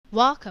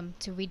Welcome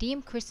to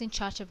Redeemed Christian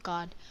Church of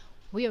God.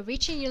 We are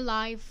reaching you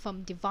live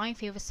from Divine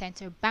Favor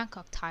Center,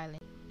 Bangkok,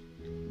 Thailand.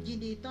 ยิน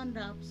ดีต้อน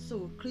รับ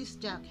สู่คริสต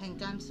จักรแห่ง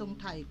การทรง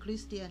ไถ่คริ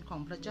สเตียนขอ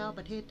งพระเจ้าป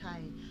ระเทศไท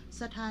ย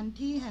สถาน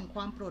ที่แห่งค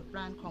วามโปรดปร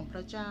านของพร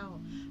ะเจ้า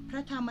พร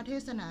ะธรรมเท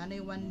ศนาใน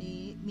วัน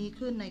นี้มี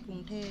ขึ้นในกรุ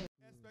งเทพ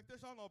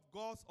Expectation of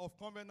God's of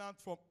covenant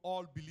from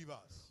all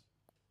believers.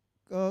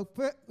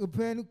 เ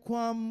ป็นคว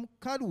าม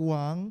คาดห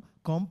วัง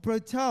ของพระ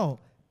เจ้า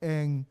แ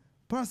ห่ง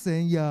พระสั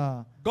ญญา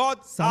God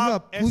สำหรั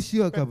บ has ผู้เ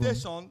ชื่อครับผม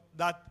expectation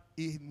that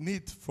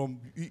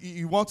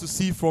He wants to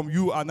see from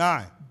you and I.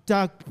 จ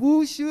ากผู้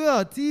เชื่อ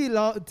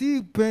ที่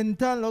เป็น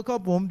ท่านแล้วก็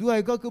ผมด้วย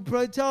ก็คือพร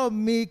ะเจ้า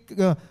มี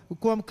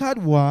ความคาด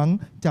หวัง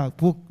จาก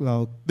พวกเรา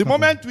The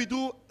moment we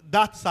do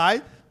that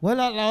side, เว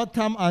ลาเรา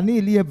ทำอันนี้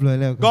เรียบร้อย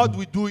แล้ว God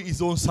will do His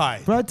own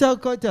side. พระเจ้า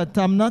ก็จะท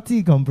ำหน้าที่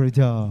ของพระเ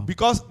จ้า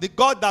Because the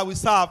God that we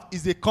serve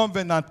is a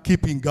covenant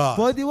keeping เ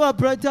พราะ God. ที่ว่า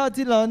พระเจ้า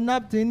ที่เรานั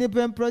บถือนี่เ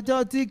ป็นพระเจ้า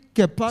ที่เ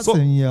ก็บพระ So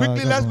สัญญา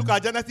quickly ครับ let's ผม look at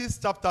Genesis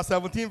chapter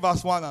 17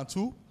 verse 1 and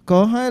 2. ขอ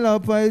ให้เรา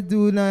ไป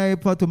ดูใน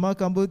ปฐม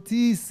กาลบท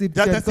ที่17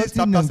ข้อ Genesis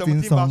ที่ chapter 1ถึง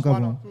 17 2 verse ครับ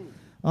 1 ผม and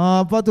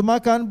 2. ปฐม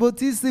กาลบท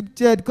ที่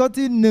17ข้อ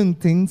ที่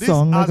1ถึง This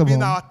 2 นะ has ครับผ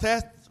been ม our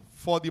test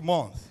for the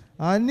month.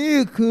 อันนี้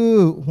คือ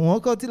หัว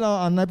ข้อที่เรา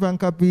อ่านในพระ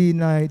คัมภีร์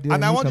ในเดือน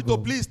And I นี้ want ครั you บผ to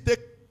ม please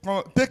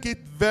take it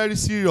very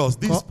serious,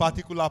 this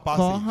particular ขอ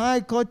passage. ให้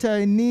เข้าใจ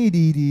นี่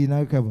ดีๆน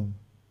ะครับผม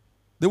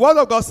The word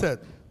of God said,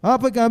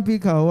 พระคัมภี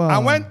ร์เขาว่า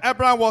and when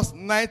Abraham was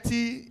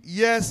 90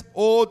 years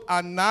old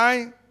and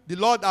 9, the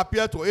Lord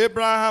appeared to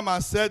Abraham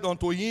and said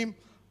unto him,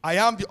 I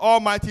am the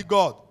Almighty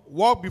God.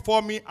 Walk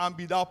before me and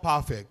be thou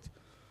perfect.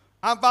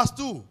 And verse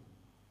 2,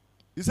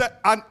 he said,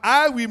 and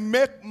I will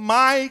make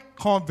my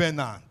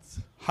covenant.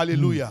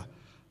 Hallelujah.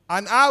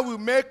 And I will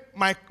make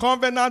my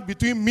covenant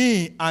between me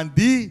and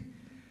thee,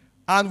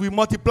 and will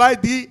multiply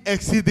thee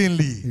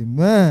exceedingly.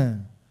 Amen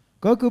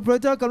ก็คือพระ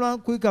เจ้ากำลัง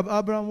คุยกับ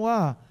อับราฮัมว่า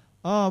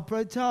พร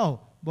ะเจ้า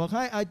บอกใ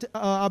ห้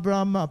อับรา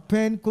ฮัมเ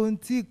ป็นคน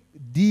ที่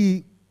ดี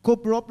ครบ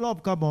รอบ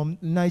ครับผม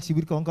ในชี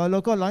วิตของเขาแล้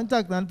วก็หลังจา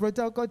กนั้นพระเ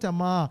จ้าก็จะ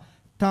มา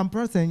ทำพ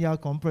ระสัญญา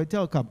ของพระเจ้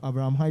ากับอับ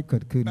ราฮัมให้เกิ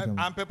ดขึ้นครับ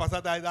อันเป็นภาษา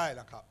ไทยได้แ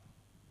ล้วครับ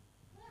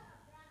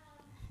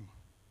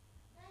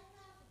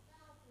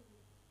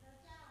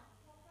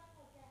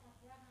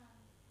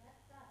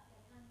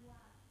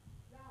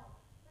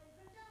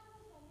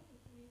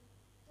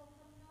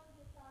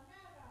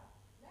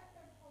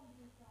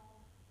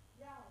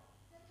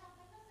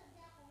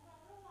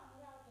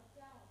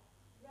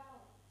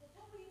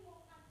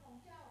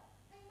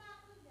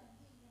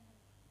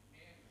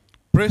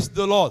Praise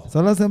the Lord. สร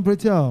รเสริญพระ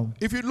เจ้า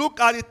If you look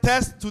at the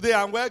text today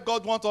and where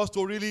God wants us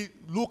to really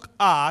look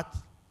at,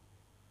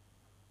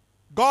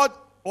 God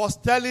was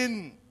telling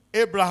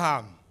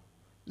Abraham,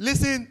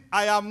 listen,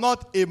 I am not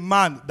a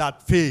man that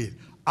fail.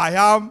 I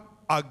am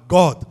a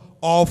God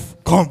of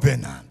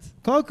covenant.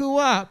 ก็คือ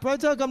ว่าพระ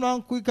เจ้ากำลัง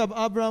คุยกับ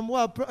อับราฮัม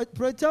ว่า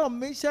พระเจ้า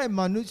ไม่ใช่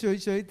มนุษย์เ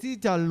ฉยๆที่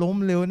จะล้ม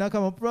เหลวนะครั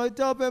บพระเ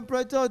จ้าเป็นพร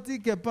ะเจ้าที่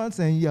เก็บพระ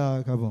สัญญา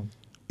ครับผม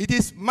It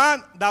is man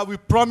that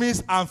will promise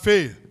and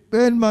fail. เ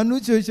ป็นมนุษ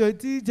ย์เฉย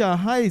ๆที่จะ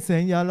ให้สั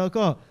ญญาแล้ว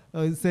ก็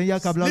สัญญา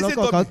กับเราแล้ว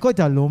ก็เขาก็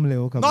จะล้มเหล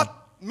วครับ Not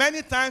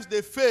many times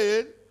they fail.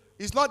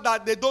 It's not that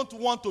they don't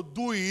want to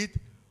do it,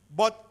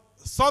 but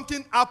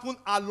something happened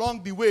along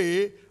the way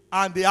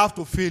and they have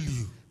to fail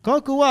you. ก็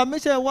คือว่าไม่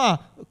ใช่ว่า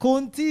ค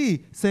นที่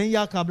สัญญ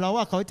ากับเรา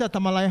ว่าเขาจะท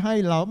ำอะไรให้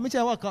เราไม่ใ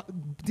ช่ว่า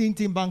จ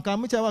ริงๆบางครั้ง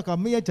ไม่ใช่ว่าเขา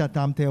ไม่อยากจะท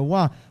ำแต่ว่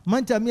ามั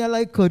นจะมีอะไร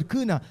เกิด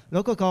ขึ้นแล้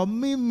วก็เขา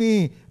ไม่มี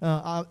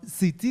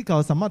สิทธิ์ที่เขา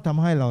สามารถท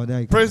ำให้เราได้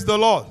Praise the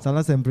Lord. สรร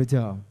เสริญพระเ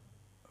จ้า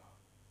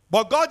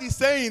But God is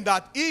saying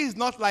that He is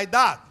not like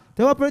that. แ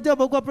ต่ว่าพระเจ้า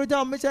บอกว่าพระเจ้า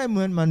ไม่ใช่เห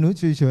มือนมนุษย์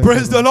เฉยๆ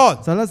Praise the Lord.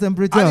 สรรเสริญ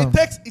พระเจ้า And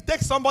it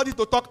takes somebody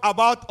to talk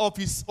about of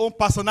his own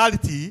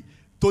personality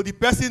to the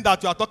person that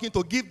you are talking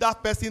to, give that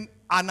person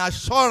an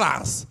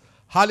assurance.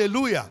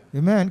 Hallelujah.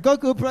 Amen ก็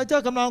คือพระเจ้า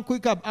กำลังคุย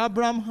กับอับ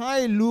ราฮัมให้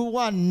รู้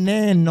ว่าแ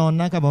น่นอน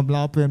นะครับผมเร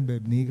าเป็นแบ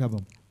บนี้ครับผ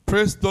ม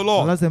Praise the สรร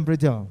Lord. เสริญพระ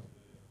เจ้า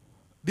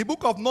The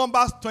book of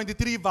Numbers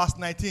 23 verse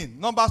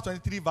 19. Numbers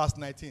 23 verse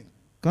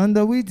 19. กันด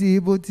าวิธี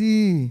บท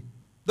ที่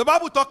The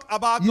Bible talk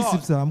about God.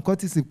 23ข้อ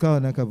ที่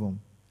19นะครับผม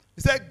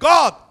He said,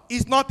 God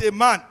is not a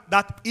man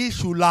that he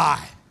should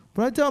lie. พ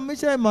ระเจ้าไม่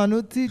ใช่มนุ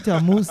ษย์ที่จะ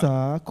มุสา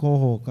โก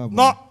หกครับผม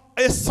Not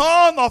a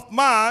son of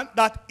man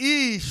that he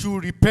should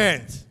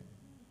repent.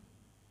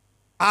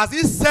 As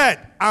he said,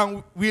 and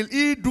will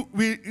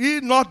he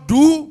not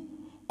do?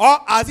 Or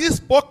as he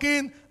spoken,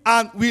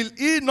 and will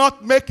he not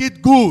make it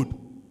good?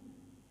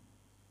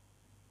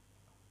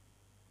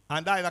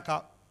 And that is like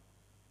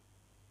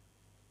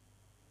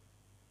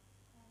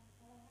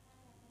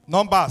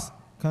Numbers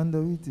กันดา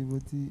วิธีบ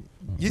ท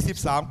ที่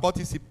 23ข้อ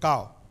ที่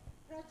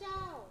19 พระเจ้า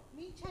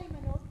มิใช่ม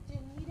นุษย์จึ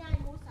งไม่ได้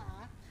มุสา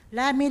แล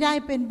ะไม่ได้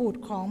เป็นบุต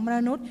รของม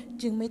นุษย์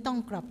จึงไม่ต้อง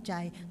กลับใจ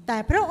แต่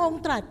พระองค์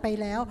ตรัสไป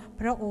แล้ว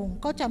พระองค์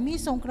ก็จะมิ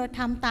ทรงกระท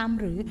ำตาม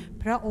หรือ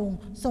พระองค์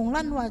ทรง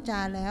ลั่นวาจ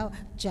าแล้ว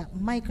จะ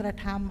ไม่กระ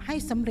ทำให้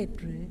สำเร็จ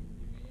หรือ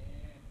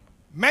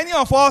Many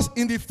of us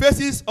in the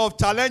faces of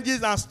challenges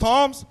and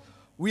storms,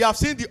 we have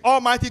seen the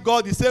Almighty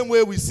God the same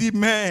way we see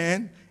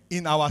men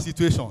in our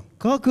situation.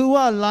 ก็คือ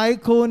ว่าหลาย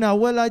คนนะ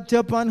เวลาเจ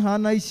อปัญหา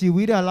ในชี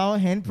วิตอะเรา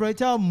เห็นพระ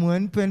เจ้าเหมือ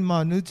นเป็นม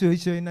นุษย์เ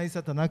ฉยๆในส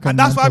ถานการณ์ And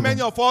that's นั้น why ครับ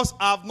many of us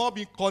have not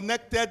been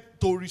connected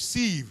to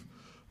receive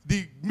the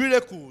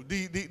miracle,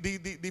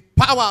 the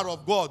power of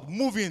God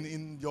moving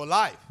in your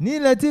life. นี่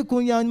แหละที่คุ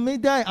ณยังไม่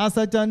ได้อัศ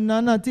จรรย์นั้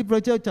นนะที่พร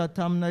ะเจ้าจะท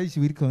ำในชี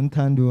วิตของ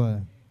ท่านด้วย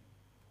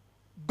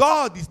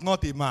God is not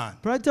a man.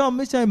 พระเจ้าไ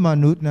ม่ใช่ม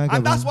นุษย์นะครับ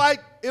And that's why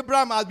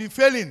Abraham has been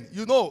failing.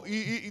 You know,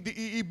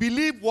 he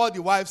believed what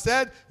the wife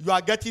said. You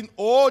are getting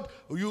old.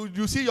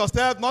 You see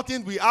yourself, nothing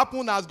will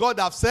happen as God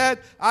have said.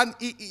 And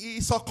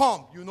he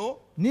succumbed, you know.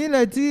 นี่แหล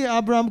ะที่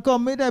อับราฮัมก็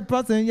ไม่ได้พร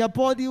ะสัญญาพ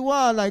อดีว่า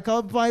อะไรเขา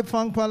ไป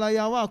ฟังภรรย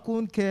าว่าคุ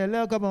ณแก่แล้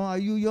วก็บอกอา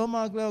ยุเยอะม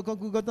ากแล้วก็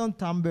คุณก็ต้อง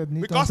ทำแบบ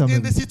นี้ต้อง Because ทำแบบ in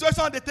the นี้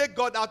situation, they take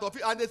God out of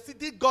it. And they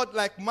see God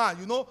like man,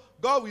 you know.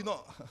 God will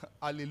not.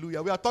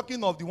 Hallelujah. We are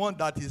talking of the one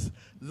that is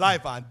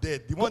life and dead.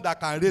 The one that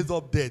can raise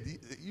up dead.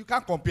 You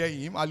can't compare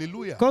him.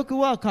 Hallelujah. ก็คือ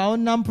ว่าเขา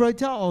นำพระ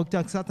เจ้าออกจ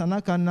ากสถาน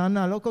การณ์นั้นน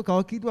ะแล้วก็เขา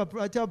คิดว่าพ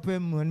ระเจ้าเป็น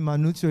เหมือนม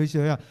นุษย์เฉ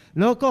ยๆอะ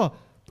แล้วก็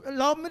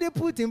เราไม่ได้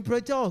พูดถึงพร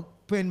ะเจ้า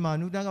เป็นม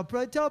นุษย์นะครับพ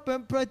ระเจ้าเป็น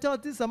พระเจ้า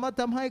ที่สามารถ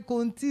ทำให้ค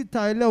นที่ต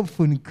ายแล้ว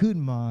ฟื้นขึ้น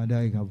มาไ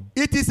ด้ครับ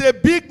It is a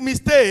big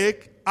mistake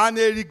and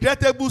a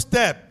regrettable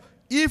step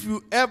if you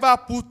ever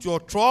put your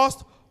trust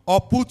or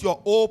put your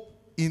hope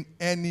in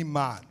any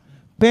man.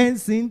 เป็น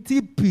สิ่ง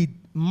ที่ผิด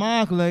มา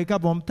กเลยครับ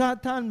ผมถ้า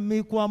ท่านมี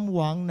ความห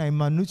วังใน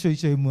มนุษย์เ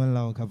ฉยๆเหมือนเ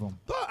ราครับผม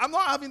So I'm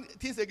not having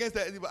things against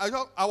that.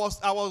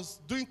 I was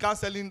doing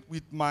counseling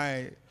with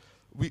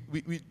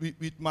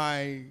my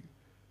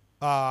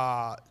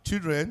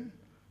children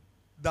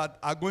that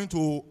are going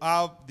to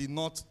have the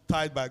knot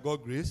tied by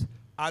God's grace.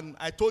 And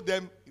I told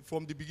them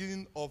from the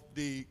beginning of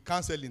the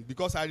counseling,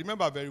 because I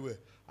remember very well,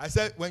 I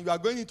said, when you are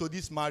going into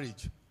this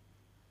marriage,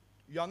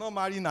 you are not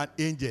marrying an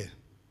angel.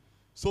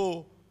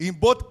 So in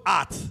both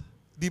hearts,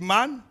 the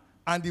man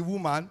and the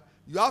woman,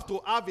 you have to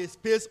have a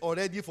space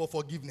already for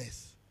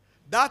forgiveness.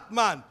 That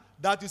man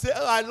that you say,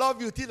 oh, I love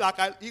you, till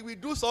like he will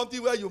do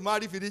something where you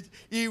marry finish,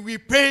 he will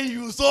pain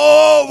you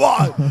so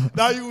much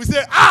that you will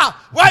say,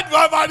 why do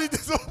I marry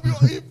this?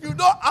 If you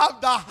don't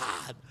have that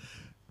heart,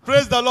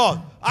 praise the Lord.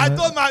 I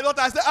told my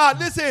daughter, I said,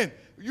 listen,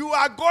 you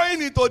are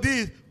going into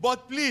this,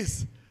 but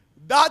please,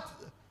 that,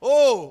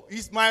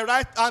 he's my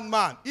right hand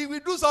man. He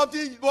will do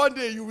something one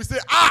day, you will say,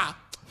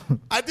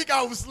 I think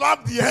I will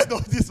slap the head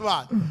of this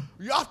man.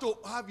 You have to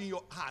have in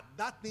your heart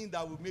that thing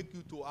that will make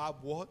you to have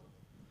what?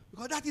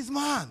 Because that is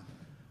man.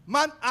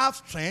 Man have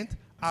strength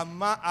and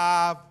man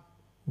have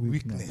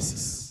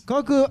weaknesses. ก็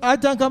คืออา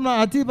จารย์กำลัง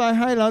อธิบาย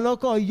ให้เราแล้ว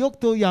ก็ยก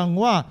ตัวอย่าง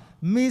ว่า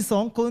มีสอ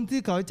งคน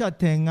ที่เขาจะ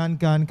แต่งงาน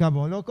กันครับผ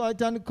มแล้วก็อา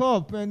จารย์ก็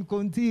เป็นค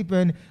นที่เป็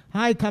นใ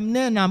ห้คำแน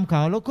ะนำเข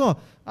าแล้วก็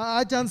อ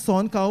าจารย์สอ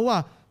นเขาว่า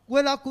เว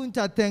ลาคุณจ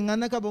ะแต่งงาน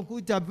นะครับผมคุ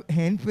ณจะเ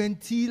ห็นเป็น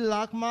ที่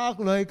รักมาก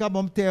เลยครับผ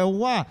มแต่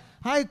ว่า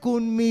ให้คุ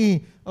ณมี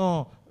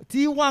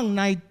ที่ว่างใ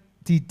น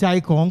จิตใจ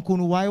ของคุณ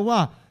ไว้ว่า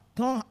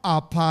ต้องอ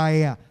ภัย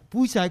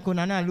ผู้ชายคน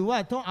นั้นหรือว่า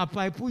ต้องอ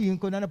ภัยผู้หญิง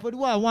คนนั้นเพรา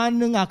ะว่าวัน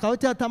หนึ่งเขา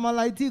จะทำอะไ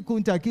รที่คุณ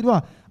จะคิดว่า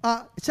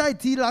ใช่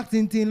ที่รักจ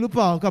ริงๆหรือเป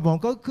ล่าครับผม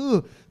ก็คือ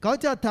เขา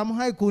จะทำใ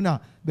ห้คุณ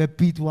แบบ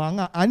ผิดหวัง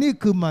อันนี้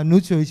คือมนุ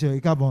ษย์เฉย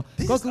ๆครับผม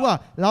ก็คือว่า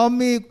เรา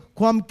มี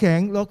ความแข็ง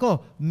แล้วก็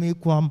มี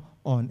ความ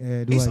อ่อนแอ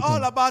ด้วย It's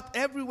all about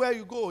everywhere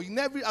you go, in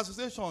every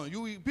association.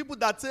 People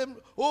that say,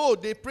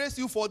 they praise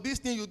you for this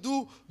thing you do,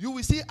 you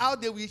will see how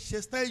they will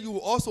chastise you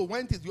also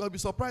when you will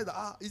be surprised that,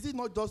 is it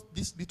not just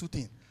this little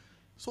thing?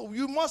 So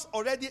you must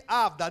already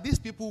have that these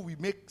people will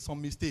make some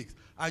mistakes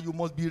and you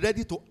must be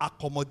ready to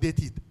accommodate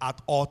it at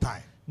all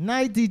times. ใน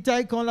จิตใจ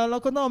ของเรา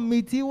ก็ต้องมี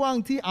ที่ว่าง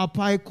ที่อ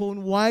ภัยคน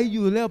ไว้อ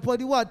ยู่แล้วเพราะ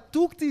ว่า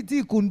ทุก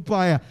ที่คุณไป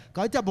เข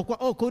าจะบอกว่า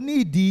คนนี้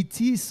ดี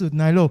ที่สุด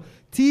ในโลก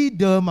ที่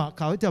เดิม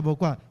เขาจะบอก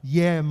ว่าแ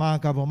ย่มาก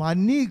ครับผมอัน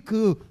นี้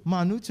คือม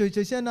นุษย์เฉ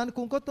ยๆเช่นนั้น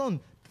คุณก็ต้อง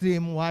เตรีย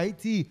มไว้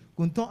ที่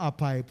คุณต้องอ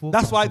ภัยพวก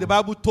That's why the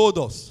Bible told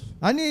us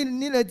อันนี้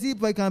นี่แหละที่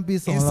ไปคัมภี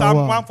ร์สอน in เรา Psalm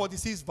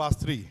 146 verse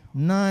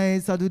 3. ใน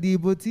สดุดี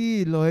บทที่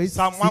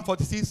Psalm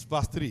 146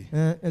 verse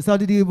 3. ส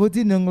ดุดีบท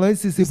ที่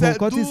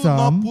146ข้อที่ Do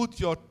not put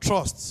your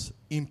trust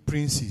in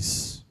princes,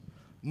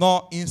 nor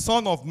in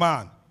son of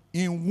man,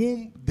 in whom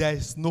there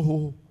is no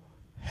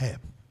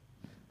help.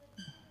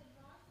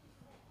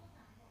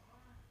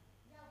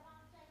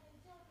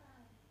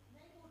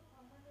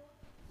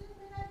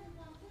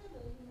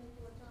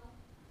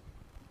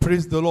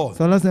 Praise the Lord.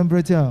 สรรเสริญพร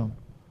ะเจ้า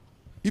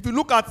If you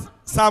look at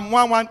Psalm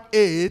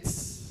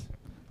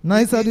 118, ใน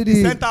สดุดี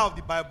the center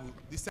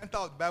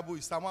of the Bible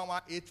is Psalm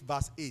 118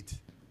 verse 8.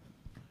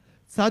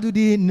 สดุ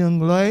ดี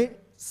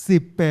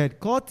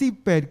118ข้อที่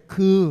8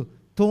คือ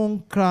ตรง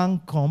กลาง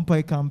ของพร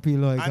ะคัมภีร์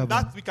เลยครับ And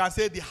that we can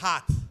say the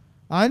heart.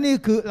 อันนี้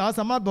คือเรา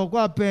สามารถบอก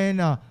ว่าเป็น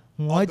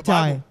หัว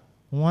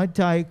ใ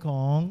จข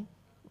อง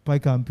พระ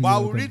คัมภีร์ But I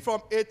will read from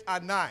 8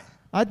 and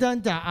 9. อาจาร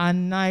ย์จะอ่าน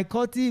ในข้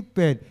อที่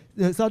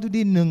8สดุ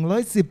ดี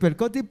118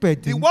ข้อที่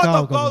8ถึ The ง word 9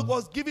 of ครับ God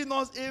was giving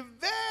us a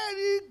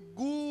very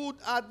good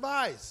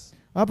advice.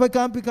 พระ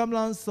คัมภีร์กำ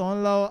ลังสอน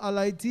เราอะไ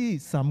รที่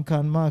สำคั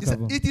ญมาก He ครับ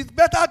said, it is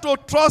better to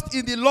trust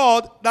in the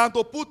Lord than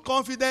to put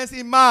confidence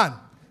in man.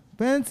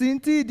 เป็นสิ่ง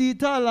ที่ดี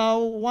ถ้าเรา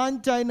ไว้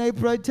ใจใน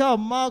พระเจ้า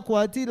มากกว่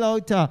าที่เรา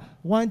จะ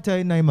ไว้ใจ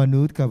ในม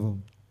นุษย์ครับผม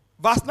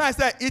Verse 9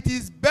 says, it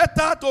is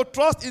better to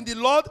trust in the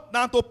Lord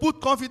than to put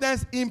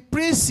confidence in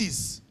princes.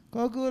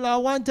 ก็คือเรา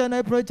ไว้ใจใน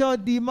พระเจ้า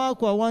ดีมาก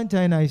กว่าไว้ใจ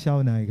ในชาว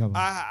นายครับ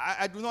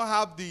I do not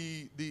have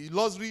the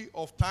luxury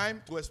of time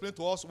to explain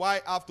to us why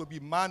I have to be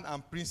man and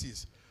princes.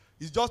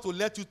 It's just to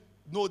let you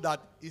know that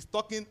it's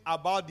talking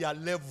about their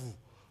level.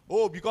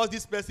 Oh, because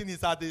this person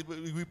is at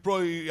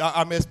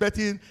I'm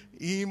expecting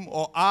him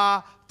or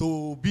her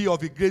to be of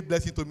a great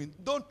blessing to me.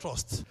 Don't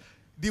trust.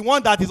 The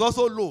one that is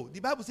also low,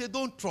 the Bible says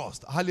don't trust.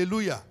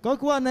 Hallelujah. ก็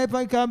คือว่าในพร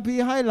ะคัมภี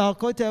ร์ให้เรา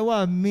เข้าใจว่า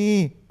มี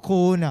ค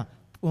น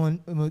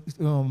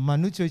ม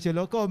นุษย์เฉยๆแ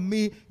ล้วก็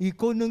มีอีก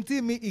คนหนึ่งที่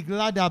มีอีก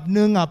ระดับห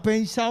นึ่งเป็น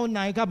ชาวน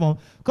ายครับผม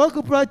ก็คื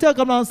อพระเจ้า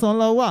กำลังสอน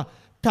เราว่า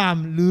ต่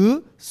ำหรือ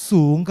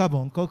สูงครับผ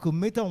มก็คือ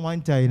ไม่ต้องไว้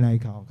ใจใน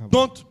เขาครับ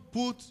Don't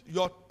put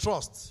your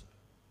trust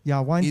อย่า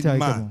ไว้ใจ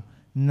ครับผม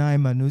ใน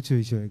มนุษย์เ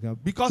ฉยๆครับ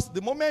because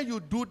the moment you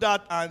do that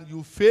and you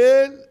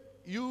fail,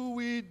 you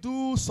will do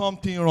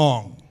something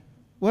wrong.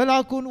 เวลา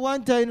คุณไว้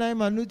ใจใน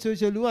มนุษย์เฉ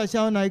ยๆหรือว่าช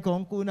าวนายของ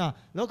คุณ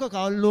แล้วก็เข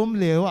าล้ม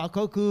เหลว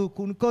ก็คือ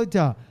คุณก็จ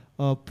ะ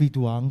ผิด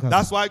หวังครับ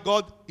That's why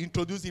God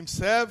introduced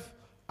himself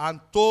and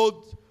told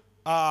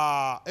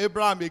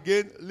Abraham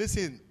again,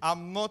 listen,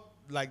 I'm not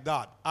like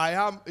that. I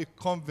am a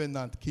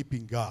covenant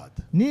keeping God.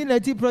 นี่แหละ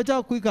ที่พระเจ้า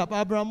คุยกับ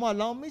อับราฮัมว่า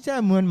เราไม่ใช่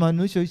เหมือนม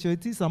นุษย์เฉย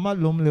ๆที่สามารถ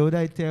ล้มเหลวไ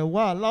ด้แต่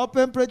ว่าเราเ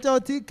ป็นพระเจ้า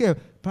ที่เก็บ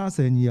พระ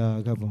สัญญา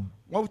ครับผม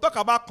When we talk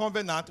about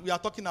covenant, we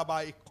are talking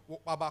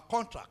about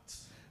contracts.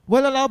 เว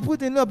ลาเราพูด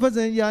ถึงเรื่องพระ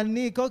สัญญา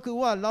นี่ก็คือ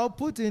ว่าเรา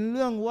พูดถึงเ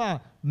รื่องว่า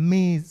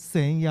มี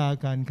สัญญา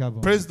กันครับผ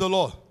ม Praise the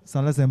Lord. สร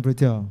รเสริญพระ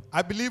เจ้า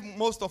I believe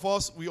most of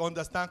us, we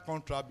understand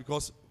contract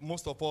because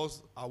most of us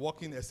are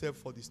working except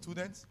for the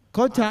students.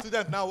 And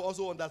students now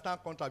also understand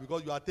contract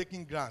because you are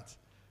taking grants.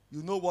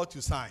 You know what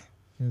you sign.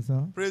 Yes,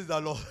 sir. Praise the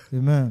Lord.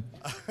 Amen.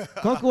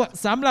 ก็คือ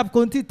สำหรับค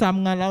นที่ท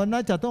ำงานเราน่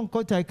าจะต้องเข้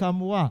าใจค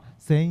ำว่า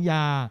สัญญ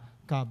า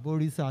กับบ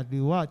ริษัทห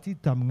รือว่าที่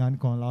ทำงาน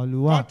ของเราหรื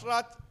อว่า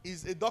Contract is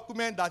a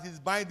document that is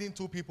binding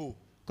two people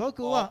ก็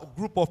คือว่า or a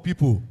group of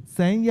people.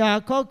 สัญญา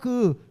ก็คื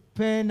อเ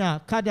ป็น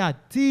กระดาษ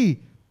ที่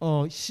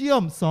เชื่อ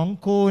มสอง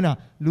คน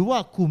หรือว่า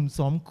กลุ่ม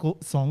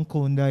สองค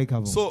นได้ครั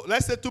บ So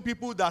let's say two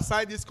people that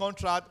sign this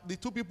contract, the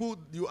two people,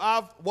 you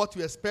have what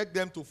you expect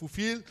them to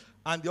fulfill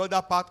and the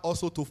other part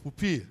also to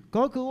fulfill.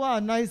 ก็คือว่า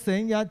ในสั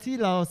ญญาที่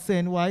เราเซ็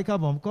นไว้ครับ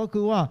ผมก็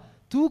คือว่า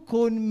ทุกค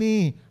นมี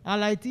อะ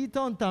ไรที่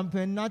ต้องทำเ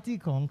ป็นหน้าที่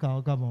ของเขา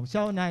ครับผมช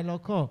าวนายแล้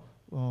วก็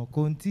ค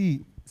นที่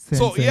เซ็น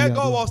So สัญ here ญา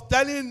God was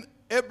telling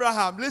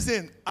Abraham,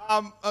 listen,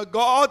 I'm a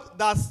God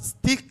that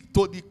stick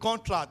to the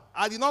contract.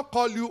 I did not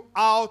call you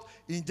out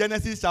in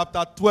Genesis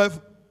chapter 12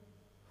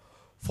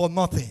 for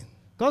nothing.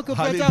 ก็คือ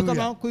พระเจ้าก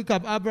ำลังคุยกั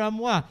บอับราฮัม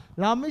ว่า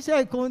เราไม่ใช่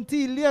คน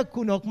ที่เรียก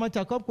คุณออกมาจ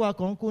ากครอบครัว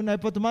ของคุณใน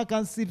ปฐมกา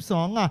ล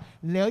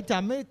12แล้วจะ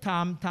ไม่ท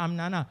ำ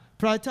นั้น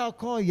พระเจ้า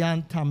ก็ยัง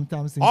ท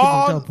ำสิ่งที่พร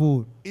ะเจ้าพู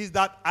ด Is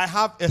that I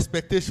have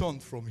expectation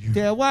from you. แ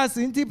ต่ว่า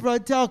สิ่งที่พระ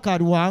เจ้าคา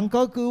ดหวัง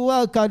ก็คือว่า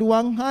คาดหวั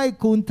งให้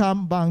คุณท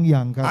ำบางอย่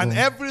างครับ And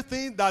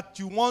everything that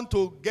you want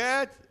to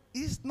get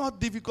is not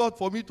difficult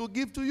for me to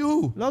give to you.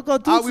 แล้วก็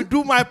I will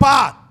do my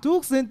part. ทุก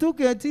สิ่งทุก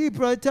อย่างที่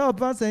พระเจ้า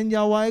พันสัญญ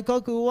าไว้ก็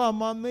คือว่า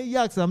มันไม่ย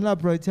ากสำหรับ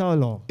พระเจ้า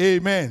หรอก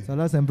Amen. สร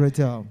รเสริญพระเ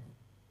จ้า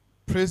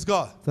Praise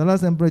God. สรร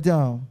เสริญพระเจ้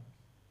า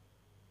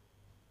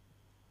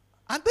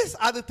And these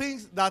are the things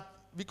that,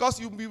 because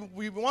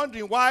we've been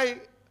wondering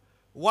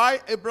why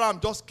Abraham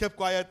just kept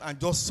quiet and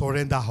just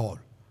surrender all.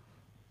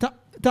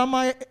 ทำไม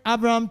อั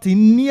บราฮัมถึง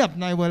เงียบ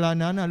ในเวลา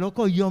นั้นแล้ว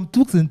ก็ยอม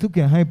ทุกสิ่งทุกอ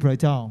ย่างให้พระ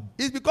เจ้า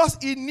It's because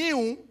he knew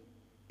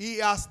he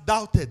has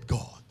doubted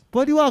God. เพรา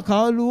ะที่ว่าเขา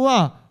รู้ว่า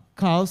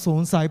เขาสง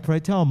สัยพระ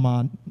เจ้ามา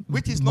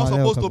Which is not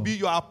supposed to be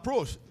your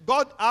approach.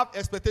 God have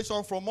expectation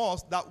from us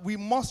that we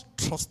must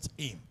trust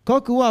him. ก็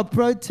คือว่าพ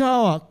ระเจ้า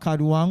คาด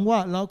หวังว่า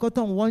เราก็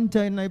ต้องไว้ใจ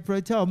ในพระ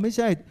เจ้าไม่ใ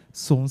ช่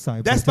สงสัยพ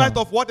ระเจ้า Despite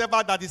of whatever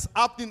that is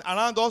happening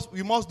around us,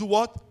 we must do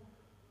what?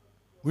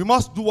 We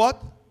must do what?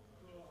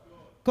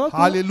 ก็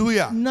คือ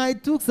Hallelujah. ใน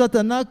ทุกสถ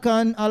านกา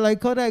รณ์อะไร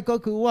ก็ได้ก็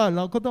คือว่าเร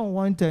าก็ต้องไ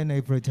ว้ใจใน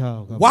พระเจ้า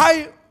ครับ Why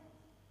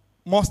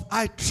must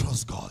I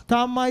trust God? ท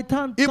ำไมท่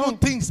านต้อง Even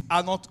things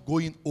are not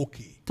going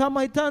okay. ทำไม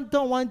ท่านต้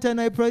องไว้ใจ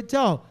ในพระเ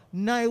จ้า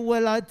ในเว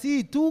ลาที่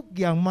ทุก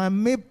อย่างมัน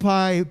ไม่ไป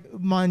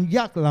มันย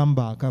ากลำ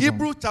บากครับ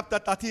Hebrew chapter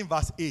 13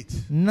 verse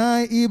 8. ใน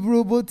อีบรู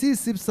บทที่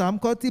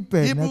13ข้อที่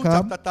8 Hebrew นะครั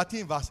บ chapter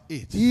 13 verse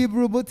 8. อีบ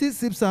รูบทที่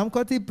13ข้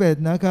อที่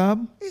8นะครับ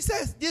He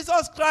says,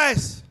 Jesus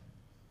Christ,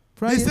 พ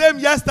ระ the same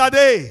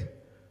yesterday,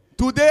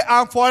 today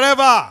and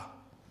forever.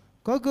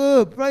 ก็คือ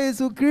พระเย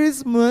ซูคริส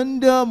ต์เหมือน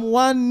เดิม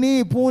วันนี้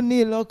พรุ่ง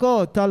นี้แล้วก็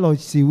ตลอด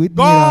ชีวิตนี้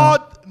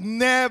God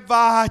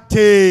never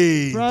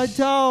changes. พระ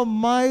เจ้า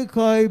ไม่เค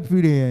ยเป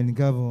ลี่ยน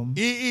ครับผม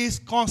He is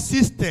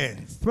consistent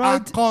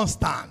and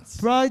constant.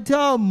 พระเ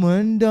จ้าเหมือ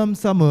นเดิม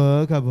เสมอ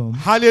ครับผม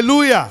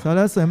Hallelujah. สร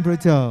รเสริญพระ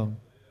เจ้า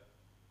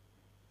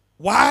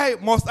Why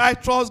must I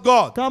trust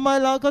God? ทำไม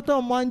เราก็ต้อ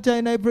งมั่นใจ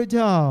ในพระเ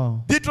จ้า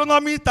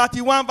Deuteronomy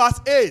 31 verse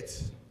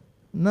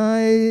 8. ใน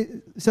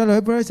เฉลย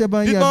พระราชบั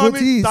ญญัติบท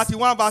ที่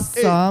Deuteronomy 31 verse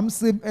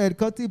 8. 31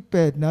ข้อที่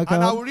8นะค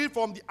And รั I บ will read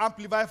from the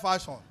Amplified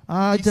version.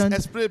 Ah, It's Jan-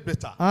 explained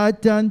better. อา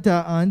จารย์จะ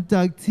อ่านจ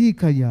ากที่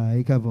ขยาย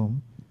ครับผม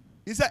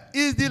He said,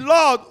 "Is the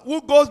Lord who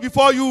goes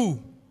before you.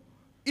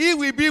 He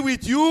will be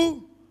with you.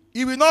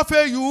 He will not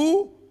fail you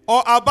or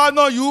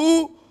abandon you.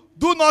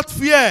 Do not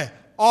fear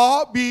or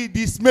be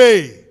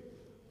dismayed."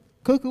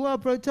 ก็คือว่า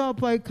พระเจ้า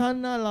ไปข้าง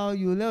หน้าเรา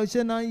อยู่แล้วฉ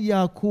ะนั้นอย่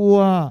ากลัว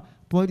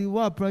เพราะ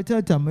ว่าพระเจ้า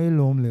จะไม่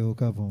ล้มเหลว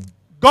ครับผม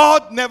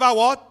God never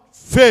what?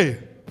 Fail.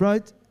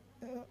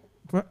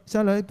 เฉ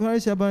ลยพระรา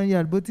ชบัญญั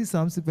ติบทที่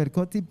31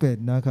ข้อที่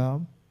8นะครับ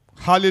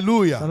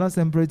Hallelujah. สรรเส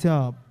ริญพระเจ้า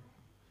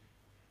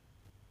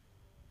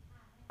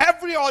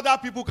Every other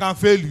people can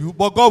fail you,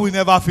 but God will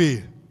never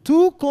fail.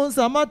 ทุกคน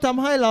สามารถท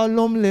ำให้เรา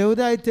ล้มเหลว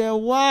ได้แต่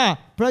ว่า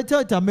พระเจ้า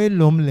จะไม่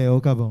ล้มเหลว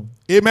ครับผม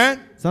Amen.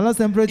 สรรเ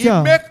สริญพระ He เจ้า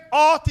make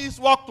all things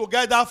work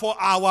together for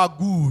our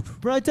good.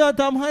 พระเจ้า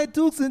ทำให้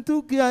ทุกสิ่งทุ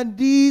กอย่าง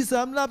ดีส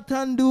ำหรับท่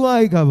านด้วย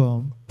ครับผม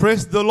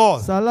Praise the Lord.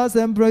 สรรเส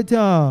ริญพระเ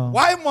จ้า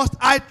Why must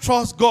I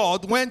trust God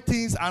when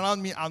things around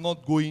me are not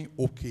going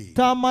okay?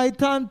 ทำไม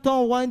ท่านต้อ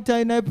งไว้ใจ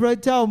ในพระ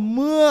เจ้าเ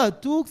มื่อ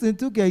ทุกสิ่ง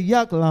ทุกอย่างย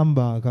ากลำ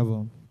บากครับผ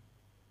ม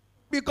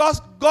Because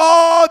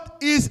God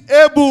is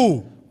able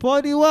เพราะ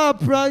ที่ว่า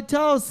พระเ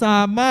จ้าสา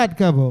มารถ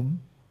ครับผม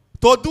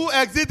to do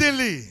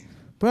exceedingly,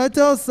 พระเ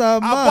จ้าสา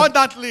มารถ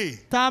abundantly,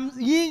 ท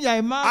ำยิ่งใหญ่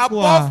มากก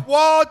ว่า above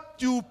what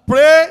you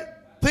pray,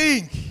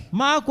 think.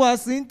 มากกว่า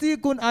สิ่งที่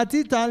คุณอ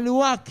ธิษฐานหรือ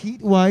ว่าคิด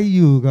ไว้อ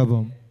ยู่ครับผ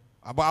ม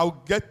But I'll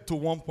get to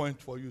one point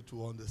for you to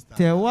understand.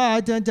 แต่ว่าอ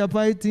าจารย์จะไป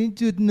ถึง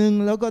จุดหนึ่ง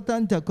แล้วก็ท่า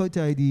นจะเข้าใจ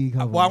ดีค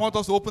รับผม But I want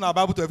us to open our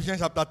Bible to Ephesians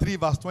chapter 3,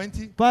 verse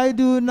 20. ไป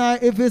ดูใน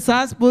เอเฟซั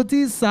สบท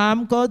ที่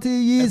3ข้อที่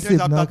Ephesians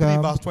 20 นะ chapter ครั 3,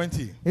 บ verse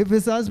 20. เอเฟ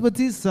ซัสบท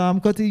ที่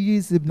3ข้อที่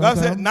20 นะ That ครับ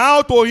said, now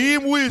to him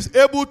who is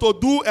able to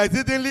do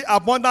exceedingly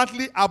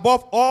abundantly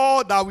above all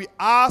that we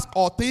ask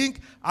or think,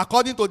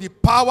 according to the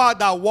power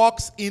that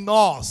works in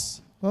us.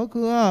 ก็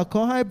คือว่าข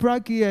อให้พระ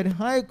เกียรติ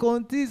ให้คน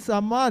ที่ส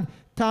ามารถ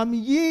ท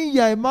ำยิ่งใ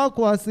หญ่มาก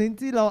กว่าสิ่ง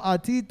ที่เราอ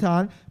ธิษฐา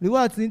นหรือ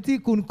ว่าสิ่งที่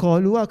คุณขอ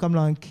หรือว่ากำ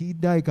ลังคิด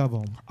ได้ครับผ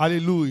ม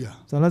Hallelujah.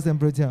 สรรเสริญ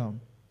พระเจ้า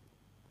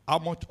How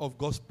much of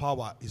God's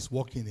power is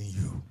working in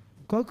you?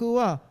 ก็คือ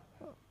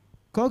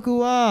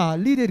ว่า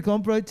ฤทธิ์ของ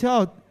พระเจ้า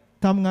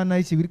ทำงานใน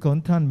ชีวิตของ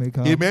ท่านไหมค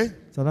รับ Amen.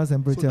 สรรเสริ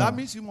ญพระ So เจ้า that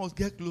means you must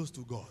get close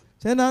to God.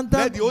 ฉะนั้นท่า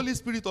น Let the Holy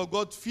Spirit of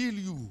God fill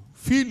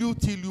you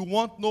till you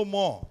want no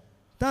more.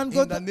 ท่าน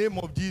ก็ In the name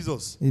of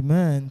Jesus. อาเม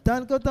นท่า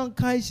นก็ต้อง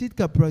ใกล้ชิด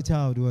กับพระเจ้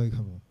าด้วยค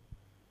รับผม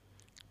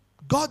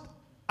God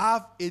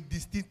have a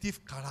distinctive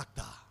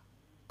character.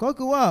 ก็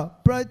คือว่า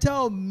พระเจ้า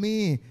มี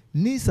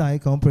นิสัย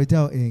ของพระเจ้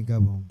าเองครั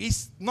บผม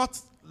It's not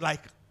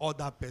like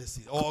other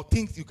person or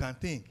things you can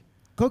think.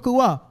 ก็คือ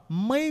ว่า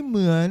ไม่เห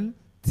มือน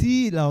ที่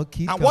เรา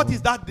คิด And ครับ what ผม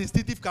is that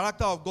distinctive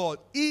character of God?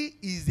 He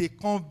is a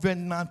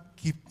covenant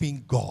keeping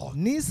God.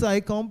 นิสัย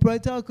ของพระ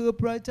เจ้าคือ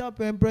พระเจ้าเ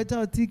ป็นพระเจ้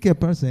าที่เก็บ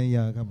พระสัญญ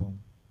าครับผม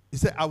He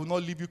said, I will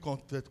not leave you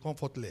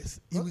comfortless.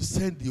 He will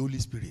send the Holy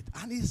Spirit.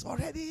 And he's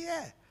already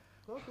here.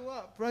 ก็คือว่า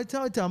พระเจ้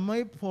าจะไม่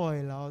ปล่อย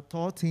เราท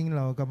อดทิ้งเ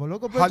ราครับผมแล้ว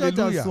ก็พระเจ้า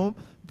จะ Hallelujah. ส่ง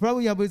พระ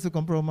วิญญาณบริสุทธิ์ข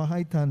องพระองค์มาให้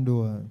ท่านด้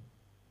วย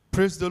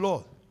Praise the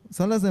Lord. ส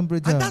รรเสริญพร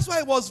ะเจ้า And that's why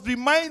I was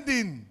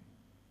reminding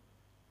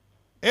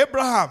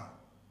Abraham,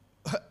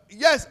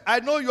 yes, I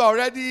know you're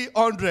already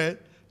 100,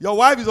 your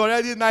wife is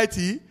already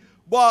 90,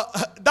 but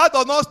that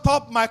does not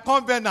stop my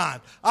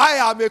covenant. I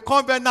am a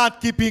covenant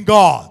keeping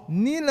God.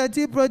 นี่แหละ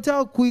ที่พระเจ้า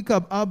คุยกั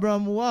บอับรา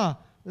มว่า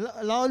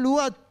เรารู้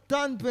ว่า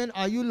ท่านเป็น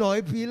อายุ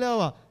100 ปีแล้ว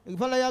อ่ะ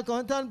ภรรยาขอ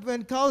งท่านเป็น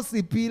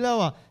90 ปีแล้ว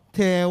อ่ะแ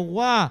ต่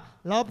ว่า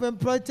เราเป็น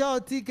พระเจ้า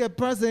ที่เก็บ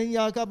พระสัญญ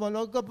าครับแ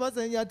ล้วก็พระ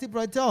สัญญาที่พ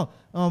ระเจ้า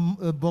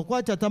บอกว่า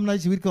จะทำใน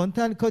ชีวิตของ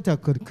ท่านก็จะ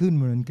เกิดขึ้น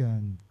เหมือนกัน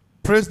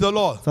Praise the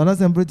Lord. สรรเ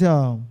สริญพระเจ้า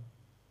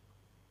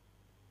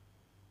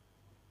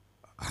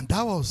And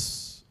that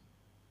was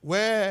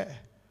where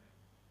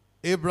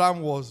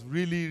Abraham was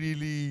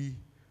really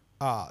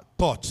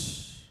touched.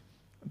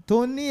 ตั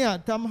วเนี้ย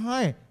ทำให้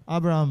อั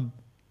บราม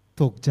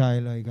ตกใจ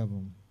เลยครับผ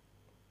ม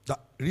That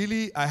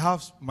really, I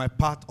have my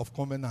part of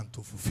covenant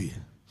to fulfill.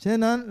 ฉะ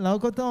นั้นเรา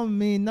ก็ต้อง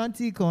มีหน้า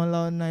ที่ของเร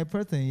าในพร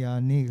ะสัญญา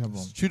นี้ครับผ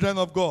ม Children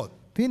of God,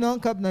 พี่น้อง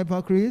ครับในพร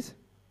ะคริสต์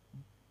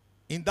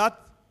in that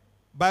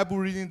Bible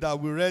reading that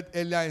we read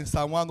earlier in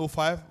Psalm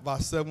 105,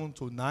 verse 7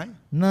 to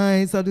 9, ใน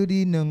สดุ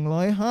ดี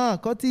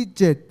105ข้อที่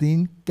7ถึง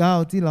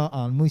9ที่เรา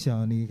อ่านเมื่อเช้า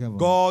นี้ครับผม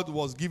God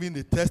was giving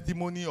the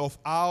testimony of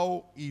how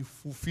he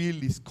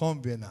fulfilled his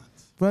covenant.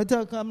 พระเจ้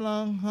ากำลั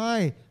งให้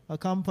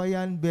คำพย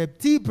านแบบ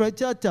ที่พระ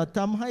เจ้าจะท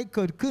ำให้เ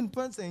กิดขึ้นพ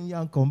ระสัญญา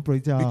ของพระ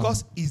เจ้า Because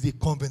he's a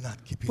covenant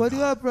keeping เพราะ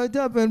ว่า God. พระเ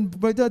จ้าเป็น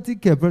พระเจ้าที่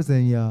เก็บพระสั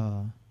ญญา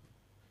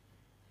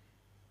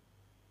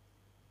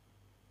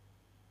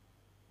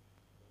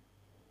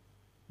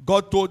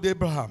God told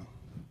Abraham,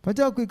 พระเ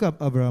จ้าคุยกับ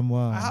อับราม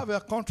ว่า I have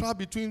a contract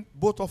between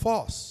both of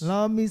us. เรา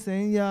มีสั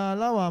ญญา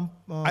ระหว่าง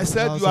I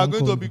said เรา you สอ are ง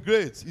going ค to น be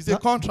great. It's a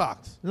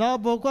contract. เรา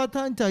บอกว่า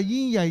ท่านจะ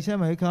ยิ่งใหญ่ใช่ไ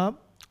หมครับ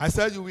I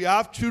said you will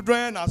have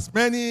children as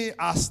many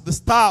as the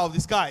star of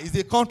the sky. It's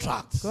a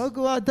contract. ก็คื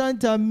อว่าท่าน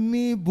จะ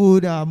มีบุ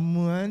ตรเห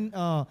มือน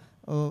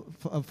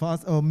ฟ้า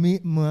มี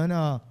เหมือน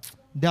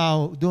ดาว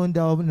ดวงด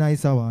าวใน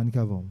สวรรค์ค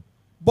รับผม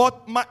But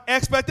my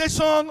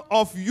expectation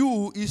of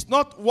you is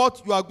not what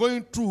you are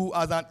going through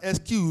as an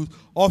excuse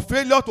or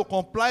failure to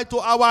comply to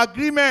our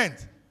agreement.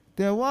 แ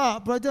ต่ว่า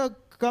พระเจ้า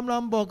กำลั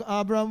งบอก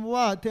อับราม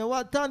ว่าแต่ว่า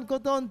ท่านก็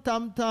ต้องท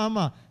ำตาม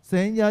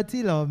สัญญา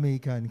ที่เรามี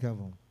กันครับ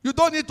ผม You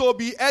don't need to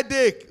be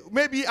headache.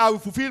 Maybe I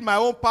will fulfill my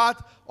own part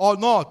or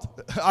not.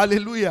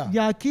 Hallelujah. อ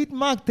ย่าคิด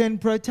มากแทน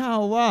พระเจ้า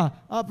ว่า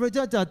พระเ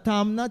จ้าจะท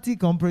ำหน้าที่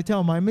ของพระเจ้า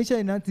ไหมไม่ใช่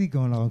หน้าที่ข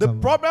องเราค The รั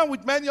บ problem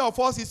with many of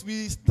us is we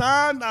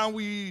stand and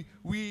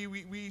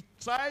we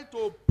try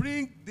to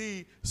bring the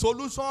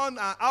solution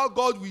and how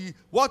God will,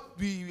 what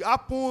will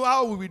happen,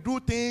 how we will do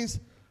things,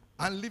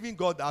 and leaving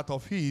God out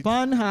of it.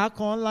 ปัญหา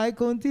ของหลาย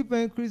คนที่เป็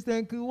นคริสเตีย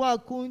นคือว่า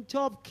คุณช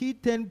อบคิด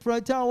แทนพระ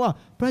เจ้าว่า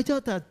พระเจ้า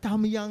จะท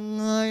ำยัง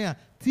ไง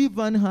ที่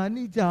ปัญหา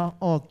นี้จะ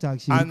ออกจาก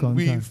ชีวิตของ And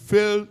we ท่าน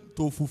fail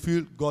to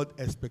fulfill God's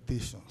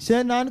expectations. ฉ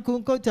ะนั้นคุณ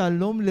ก็จะ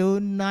ล้มเหลว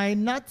ใน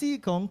หน้าที่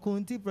ของคุณ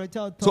ที่พระเ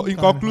จ้าต้อง So การ in ใ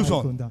ห้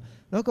conclusion คุณท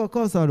ำแล้วก็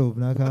ข้อสรุป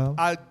นะครับ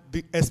Are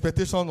the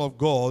expectation of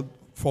God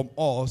from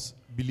us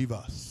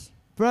believers?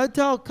 พระเ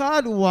จ้าคา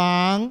ดห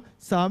วัง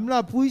สำหรั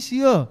บผู้เ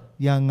ชื่อ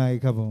ยังไง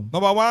ครับผม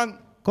Number one,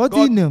 ข้อ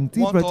ที่ God หนึ่ง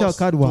ที่พระ wants เจ้า us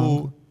คาดหวัง to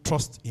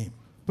trust Him.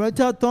 พระเ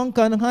จ้าต้องก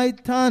ารให้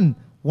ท่าน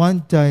ไว้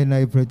ใจใน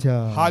พระเจ้า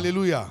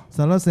Hallelujah. ส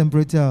รรเสริญพ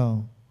ระเจ้า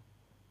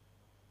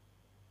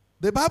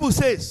The Bible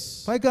says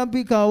พระคัม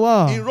ภีร์กล่าวว่า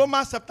in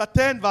Romans chapter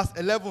 10 verse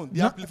 11,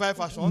 the Amplified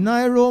version, ใน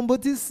โรมบท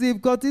ที่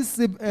10ข้อที่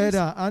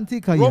11อันที่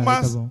ขยายครับ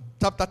Romans ผม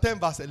chapter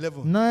 10 verse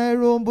 11. ใน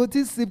โรมบท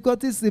ที่10ข้อ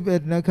ที่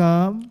11นะครั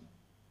บ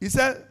He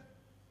said,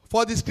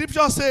 for the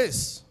scripture says,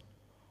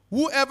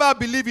 whoever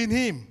believe in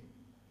Him,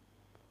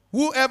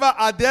 whoever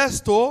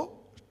adheres to,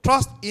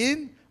 trust in,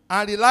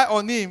 and rely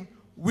on Him,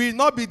 will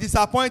not be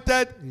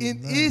disappointed in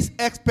His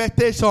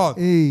expectation.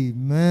 เอ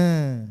เม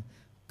น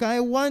การ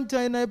ไว้ใจ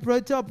ในพระ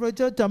เจ้าพระเ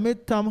จ้าจะไม่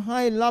ทำใ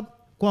ห้รับ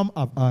ความ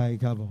อับอาย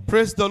ครับผม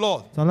Praise the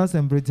Lord. สรรเสริ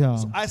ญพระเจ้า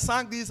I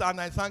sang this and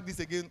I sang this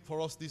again for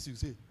us this you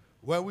see.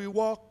 When we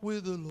walk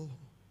with the Lord,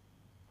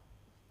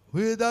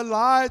 with the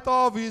light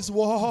of His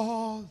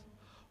word,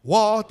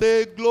 what a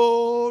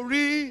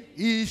glory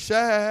He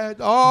shed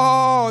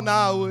on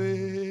our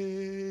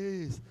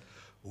ways.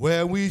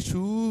 When we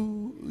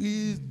choose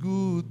His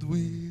good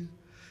will,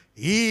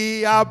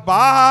 He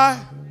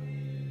abides.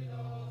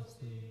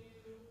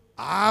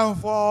 And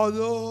for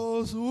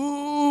those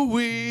who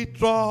we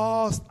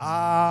trust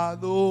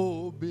and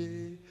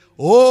obey,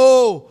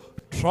 oh,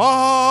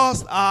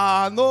 trust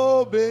and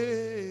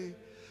obey,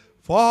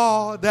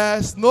 for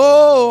there's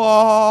no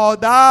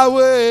other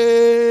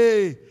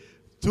way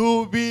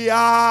to be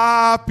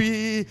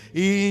happy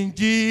in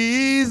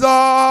Jesus,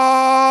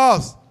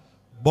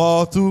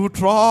 but to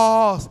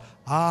trust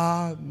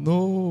and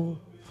know.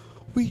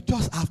 We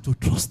just have to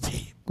trust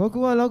Him. ก็คื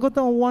อว่าเราก็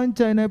ต้องไว้ใ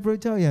จในพระ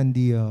เจ้าอย่าง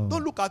เดียว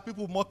Don't look at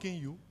people mocking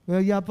you.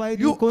 อย่าไป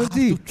ดู You คน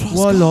ที่ have to trust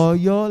ว่าล้อ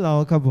เยอะเรา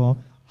ครับผม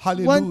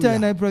ไว้ใจ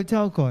ใน Hallelujah. พระเจ้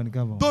าก่อนค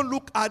รับผม Don't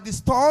look at the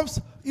storms.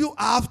 You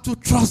have to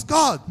trust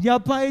God. อย่า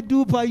ไปดู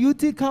พายุ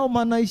ที่เข้าม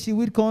าในชี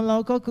วิตของเรา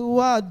ก็คือ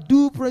ว่า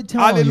ดูพระเจ้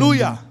า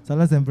Hallelujah. สร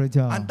รเสริญพระเ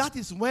จ้า And that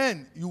is when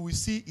you will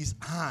see His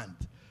hand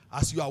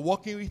as you are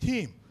walking with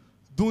Him,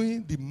 doing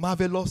the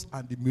marvelous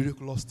and the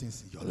miraculous things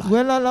in your เว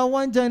life. ลาเราไ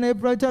ว้ใจใน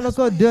พระเจ้าแล้ว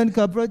ก็เดิน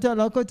กับพระเจ้า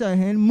เราก็จะ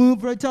เห็นมือ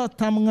พระเจ้า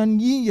ทำงาน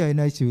ยิ่งใหญ่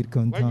ในชีวิตข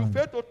อง When ท่า you น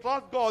fail to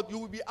trust God, you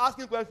will be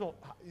asking questions.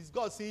 Is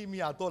God seeing me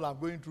at all? I'm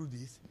going through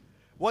this.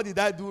 What did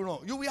I do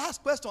wrong? You will ask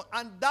questions,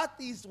 and that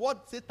is what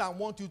Satan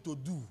wants you to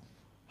do.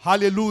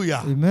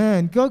 Hallelujah. เอเม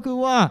นก็คือ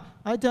ว่า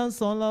อาจารย์ส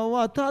อนเรา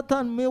ว่าถ้าท่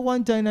านไม่ไว้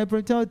ใจในพร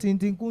ะเจ้าจ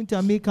ริงๆคุณจะ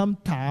มีค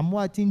ำถาม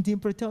ว่าจริง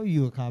ๆพระเจ้าอ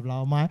ยู่กับเรา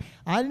ไหม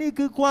อันนี้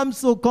คือความ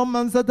สุขของ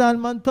มันสถาน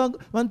มัน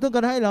ต้องก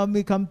ารให้เรา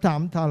มีคำถาม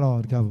ตลอ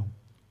ดครับ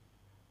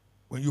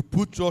When you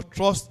put your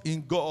trust in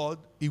God,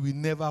 He will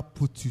never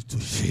put you to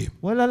shame.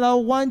 เวลาเรา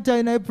ไว้ใจ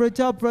ในพระเ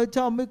จ้าพระเ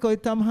จ้าไม่เคย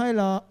ทำให้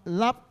เรา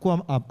รับความ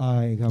อับอา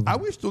ยครับ I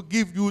wish to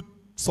give you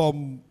some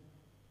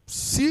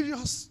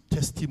serious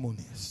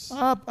testimonies.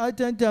 อา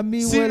จารย์จะ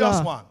มีเวลา Serious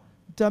one.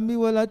 จะมี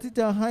เวลาที่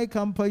จะให้ค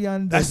ำพยาน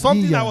แบบ There's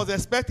something ยิ่งใหญ่ I was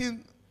expecting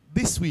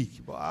this week,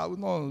 but I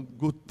will not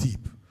go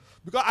deep.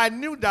 Because I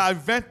knew that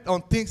event on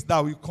things that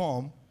will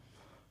come,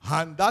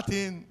 and that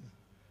thing,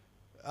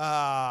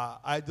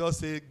 I just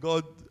say,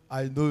 God,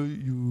 I know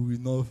you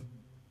will not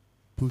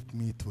put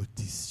me to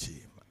this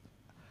shame.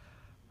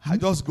 I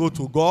just go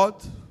to God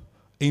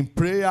in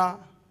prayer,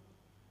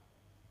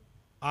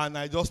 and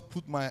I just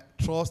put my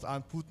trust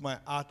and put my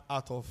heart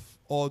out of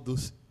all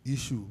those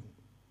issues.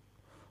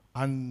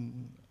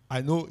 And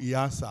I know He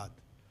answered.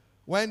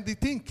 When the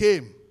thing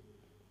came,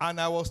 and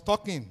I was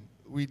talking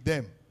with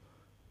them,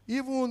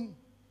 even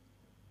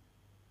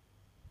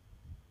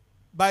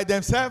by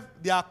themselves,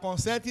 they are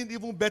consenting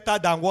even better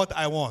than what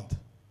I want.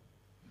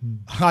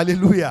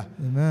 Hallelujah.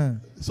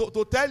 Amen. So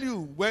to tell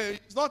you, when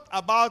it's not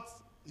about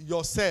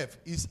yourself,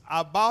 it's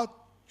about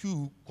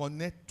you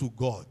connect to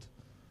God.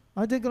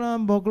 อาจารย์กำลัง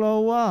บอกเรา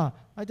ว่า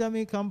อาจารย์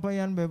มีคำพย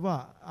านแบบว่า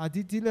อา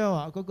ทิตย์ที่แล้ว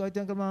ก็อาจ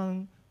ารย์กำลัง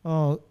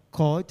ข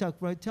อจาก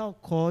พระเจ้า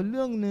ขอเ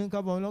รื่องหนึ่งครั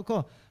บผมแล้วก็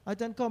อา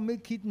จารย์ก็ไม่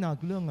คิดหนัก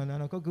เรื่องนั้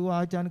นก็คือว่า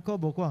อาจารย์ก็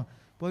บอกว่า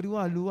เพราะ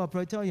ว่ารู้ว่าพ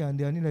ระเจ้าอย่างเ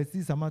ดียวนี่แหละ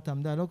ที่สามารถท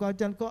ำได้แล้วก็อา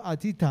จารย์ก็อ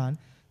ธิษฐาน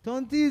ตอ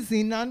นที่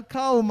สิ่งนั้นเ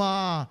ข้ามา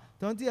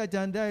ตอนที่อาจ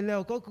ารย์ได้แล้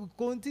วก็คือ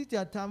คนที่จ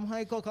ะทำให้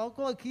เขา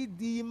ก็คิด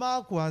ดีมา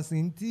กกว่า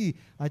สิ่งที่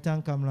อาจาร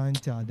ย์กำลัง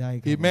จะได้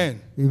ครับ Amen.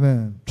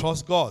 Amen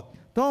Trust God.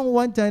 ต้องไ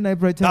ว้ใจใน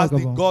พระเจ้า That's ครับ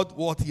the ผม God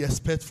what He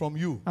expects from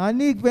you. อัน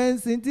นี้เป็น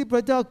สิ่งที่พร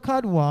ะเจ้าคา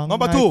ดหวัง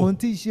Number ใน two คน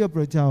ที่เชื่อพ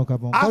ระเจ้าครับ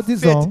ผมข้อ Have ที่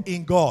สอง faith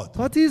in God.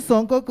 ข้อที่สอ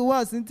งก็คือว่า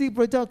สิ่งที่พ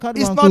ระเจ้าคาดห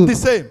วั It's ง not คือ the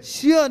same. เ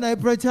ชื่อใน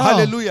พระเจ้า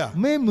Hallelujah.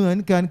 ไม่เหมือน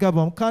กันครับผ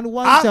มการไ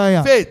ว้ใจ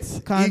Have faith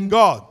การ in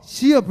God. เ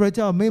ชื่อพระเ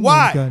จ้าไม่เหมื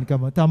อนกันครับ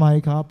ผมทำไม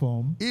ครับผ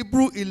ม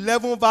Hebrew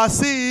 11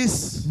 verses.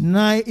 ใน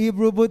อีบ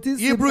รูบทที่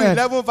Hebrew 11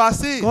 11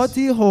 verses. ข้อ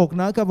ที่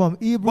6นะครับผม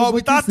อีบรู But บ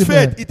ทที่ without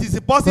faith, 11 it is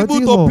impossible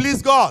to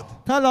please God.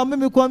 ถ้าเราไม่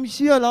มีความเ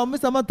ชื่อเราไม่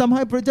สามารถทำใ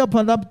ห้พระเจ้าป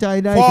ระทับใจ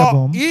ได้ครับผ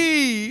For ม he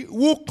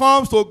who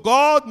comes to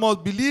God must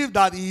believe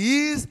that He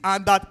is, and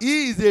that He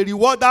is a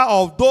rewarder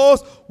of those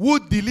who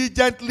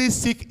diligently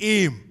seek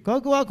Him. ก็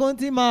คือว่าคน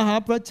ที่มาหา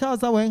พระเจ้า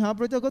แสวงหา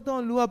พระเจ้าก็ต้อง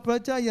รู้ว่าพระ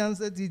เจ้ายัง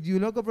สถิตอยู่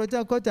แล้วก็พระเจ้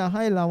าก็จะใ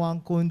ห้ระวัง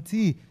คน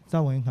ที่แส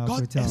วงหาพ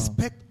God ระเจ้า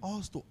expects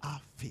us to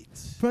have faith.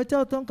 พระเจ้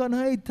าต้องการ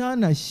ให้ท่า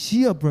นเ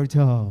ชื่อพระเ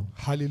จ้า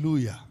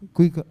Hallelujah.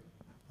 คุยกัน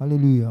ฮาเล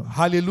ลูยา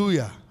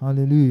Hallelujah. ฮา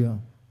เลลูยา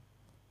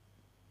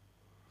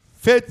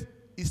Faith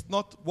is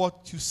not what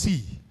you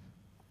see.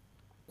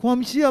 ความ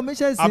เชื่อไม่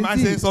ใช่สิ่ง Am I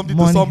ที่ saying something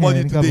ม to องเห็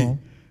somebody นครับผม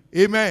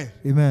today? Amen.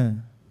 Amen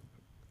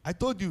I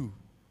told you,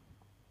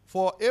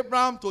 for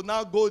Abraham to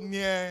now go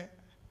near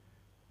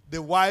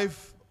the wife,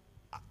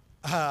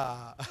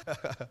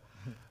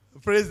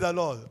 praise the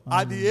Lord,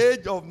 at the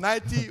age of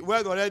 90,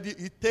 when already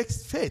it takes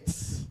faith.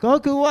 ก็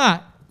คือว่า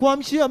ความ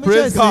เชื่อไม่ใช่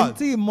Praise สิ่ง God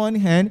ที่มอง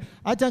เห็น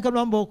อาจารย์กำ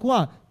ลังบอกว่า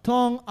ท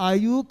องอา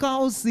ยุ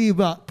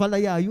90อะภรร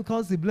ยาอายุ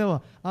90แล้วอ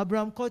ะอับรา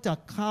ฮัมก็จะ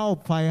เข้า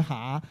ไปห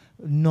า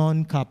นอน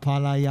กับภร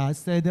รยา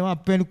แสดงว่า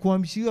เป็นความ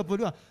เชื่อเพราะ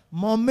ว่า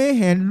มองไม่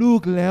เห็นลู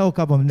กแล้วค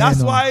รับผมแน่น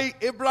That's อน why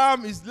Abraham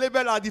is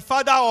labeled as the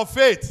father of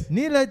faith.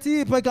 นี่แหละที่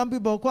พระคัมภี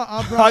ร์บอกว่า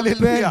อับราฮัมเป็น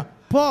Hallelujah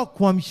พ่อ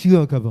ความเชื่อ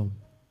ครับผม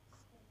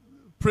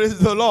Praise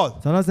the Lord.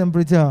 สรรเสริญพ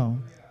ระเจ้า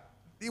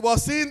He was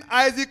seeing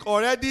Isaac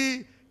already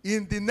in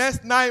the next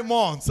 9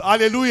 months.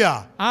 Hallelujah.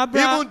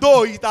 Abraham- Even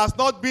though it has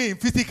not been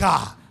physical.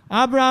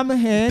 อับราฮัม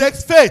เห็น It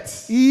takes faith.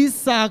 อี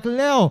สาก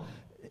แล้ว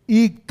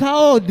อีก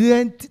9 เดือ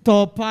นต่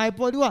อไปเพ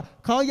ราะว่า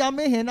เขายังไ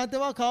ม่เห็นนะแต่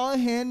ว่าเขา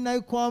เห็นใน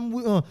ความ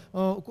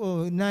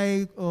ใน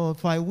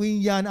ฝ่ายวิญ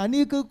ญาณอัน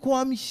นี้คือคว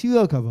ามเชื่อ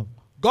ครับผม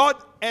God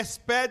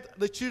expects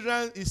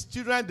His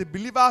children, the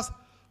believers,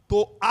 to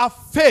have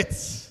faith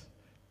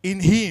in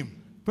Him.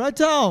 พระ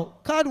เจ้า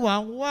คาดหวั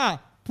งว่า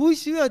ผู้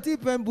เชื่อที่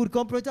เป็นบุตรข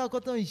องพระเจ้าก็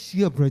ต้องเ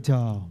ชื่อพระเจ้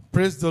า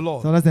Praise the สร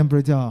Lord. รเสริญพ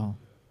ระเจ้า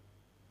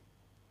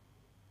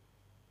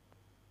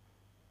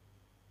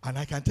And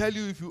I can tell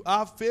you, if you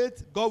have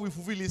faith, God will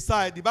fulfill His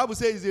side. The Bible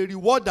says He's a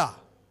rewarder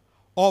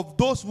of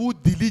those who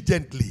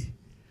diligently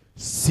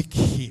seek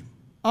Him.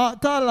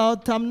 ถ้าเรา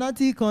ทำหน้า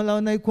ที่ของเรา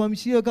ในความ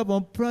เชื่อครับผ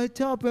มพระเ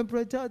จ้าเป็นพร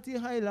ะเจ้าที่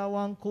ให้ระ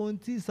วังคน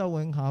ที่แสว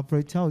งหาพร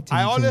ะเจ้าจริง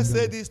I ๆ always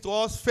say this to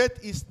us: faith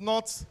is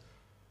not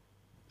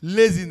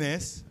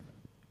laziness,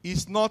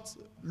 it's not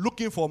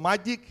looking for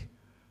magic,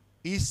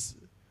 it's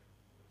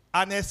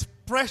an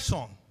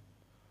expression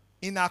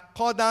in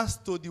accordance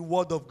to the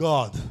Word of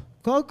God.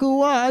 ก็คือ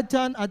ว่าอาจ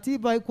ารย์อธิ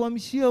บายความ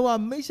เชื่อว่า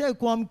ไม่ใช่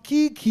ความ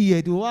ขี้เกีย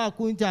จหรือว่า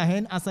คุณจะเห็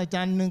นอัศจ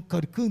รรย์หนึ่งเกิ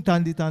ดขึ้นทัน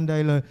ทีทันใด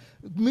เลย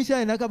ไม่ใช่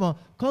นะครับผม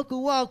ก็คื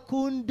อว่า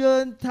คุณเดิ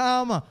นทาง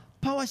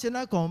พระวจน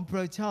ะของพร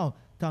ะเจ้า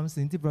ทำ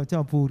สิ่งที่พระเจ้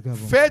าพูดครับ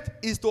ผม Faith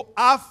is to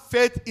have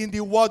faith in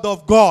the Word of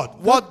God,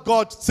 what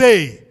God say.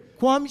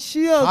 ความเ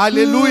ชื่อคือ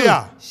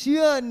Hallelujah เ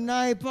ชื่อใน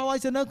พระว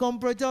จนะของ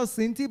พระเจ้า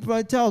สิ่งที่พร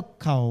ะเจ้า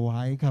เข่าไ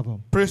ว้ครับผม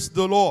Praise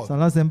the Lord. สร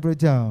รเสริญพระ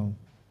เจ้า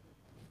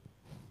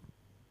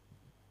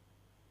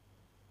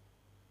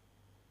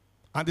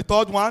And the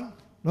third one,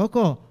 แล้ว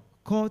ก็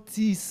ข้อ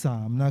ที่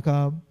3นะค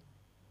รับ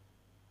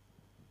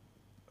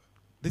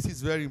this is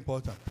very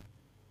important,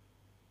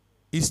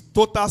 is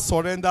total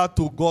surrender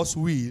to God's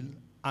will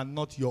and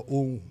not your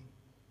own.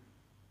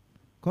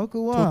 ก็คื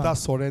อว่า Total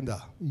surrender.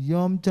 ย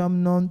อมจ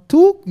ำนน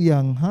ทุกอย่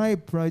างให้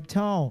พระเ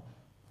จ้า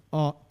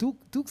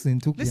ทุกสิ่ง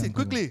ทุกอย่าง Listen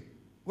quickly.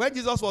 When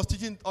Jesus was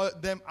teaching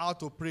them how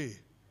to pray,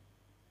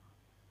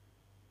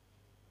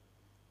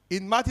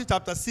 in Matthew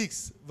chapter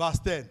 6, verse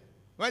 10,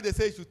 when they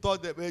say you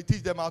should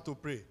teach them how to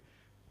pray,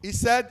 He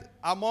said,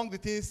 among the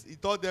things He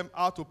taught them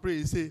how to pray,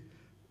 He said,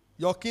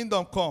 your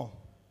kingdom come,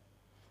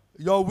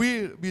 your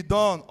will be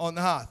done on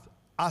earth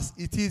as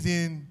it is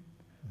in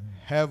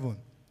heaven.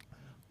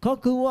 ก็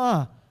คือว่า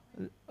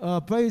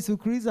พระเยซู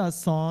คริสต์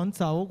สอน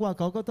สาวกว่าเ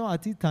ขาก็ต้องอ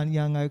ธิษฐาน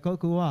ยังไงก็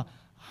คือว่า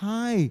ใ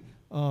ห้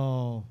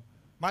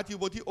Matthew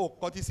บทที่6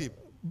ข้อที่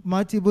10 มา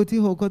ธิบท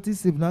ที่6ข้อที่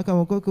10นะครับ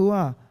ก็คือว่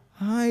า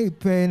ให้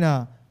เป็น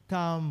ต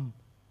าม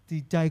จิ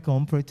ตใจของ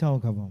พระเจ้า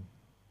ครับผม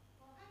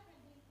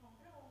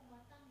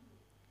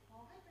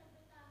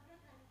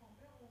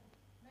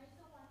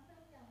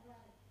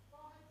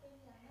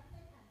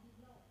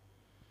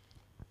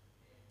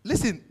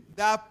Listen,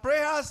 there are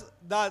prayers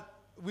that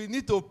we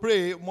need to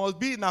pray must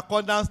be in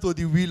accordance to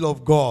the will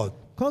of God.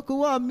 ก็คือ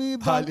ว่ามี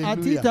บางอ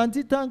ธิษฐาน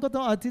ที่ท่านก็ต้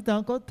องอธิษฐาน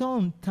ก็ต้อง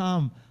ท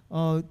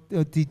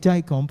ำจิตใจ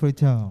ของพระ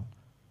เจ้า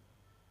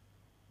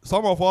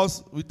some of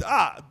us,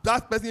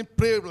 that person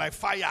pray like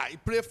fire. He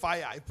pray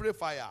fire. He pray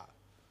fire.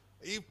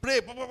 He pray,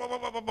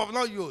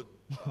 not you.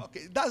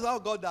 Okay, that's how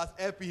God has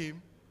helped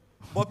him.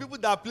 But people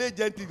that play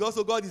gently,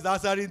 also God is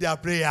answering their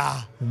prayer.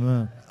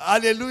 Amen.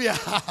 Hallelujah.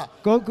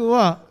 ก็คือ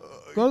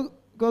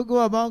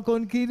ว่าบางคน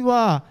คิดว่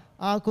า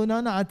คนนั้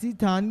นอธิษ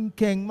ฐาน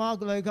เก่งมาก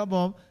เลยครับผ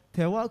มแ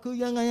ต่ว่าคือ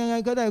ยังไง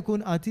ก็ได้คุณ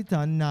อธิษฐ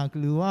านหนัก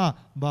หรือว่า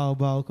เ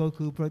บาๆก็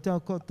คือพระเจ้า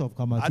ก็ตอบค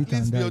ำอธิษ At ฐา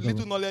น least ได้ with ครับ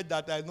little knowledge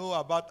that I know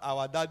about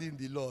our daddy in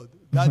the Lord.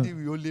 Daddy,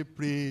 we only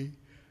pray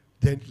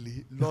gently.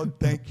 Lord,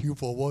 thank you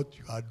for what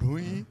you are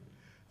doing.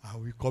 And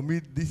we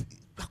commit this.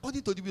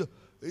 According to the Bible,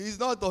 it's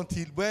not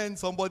until when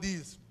somebody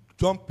is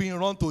jumping,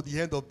 run to the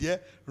end of the air,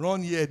 run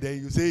here, then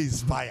you say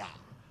it's fire.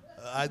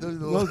 I don't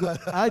know.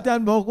 อาจาร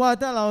ย์บอกว่า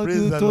ถ้าเรา Praise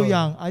ดู the ตัว Lord. อ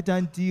ย่างอาจา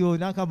รย์จิโอ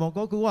นะครับผม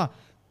ก็คือว่า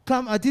ค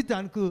ำอธิษฐา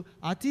นคือ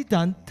อธิษฐ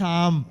านต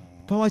าม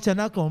พระวจ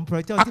นะของพร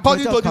ะเจ้าที่พระ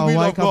According เจ้า to the เขา will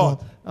ไว้ of ครับผม God.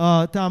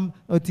 ตาม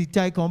จิตใจ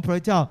ของพระ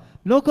เจ้า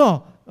แล้วก็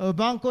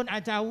บางคนอา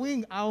จจะวิ่ง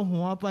เอา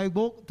หัวไปบ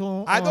กตรง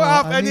I don't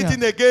have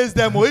anything against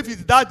them. If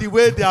it's that the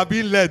way they are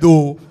being led,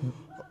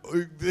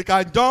 they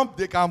can jump,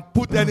 they can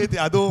put anything.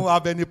 I don't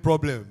have any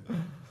problem.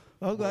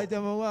 แล้วก็อาจจะ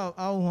บอกว่า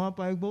เอาหัวไ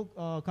ปบก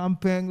กำ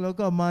แพงแล้ว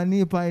ก็มา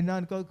นี่ไปนั่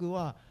นก็คือ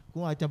ว่าคุ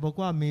ณอาจจะบอก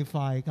ว่ามีไฟ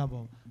ครับผ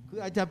มคือ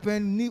อาจจะเป็น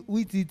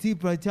วิธีที่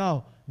พระเจ้า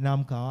น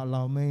ำเขาเร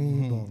าไม่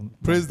บอก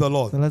Praise the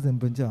Lord. สรรเสริญ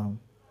พระเจ้า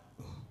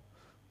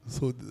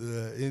So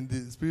in the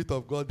Spirit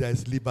of God, there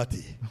is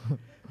liberty.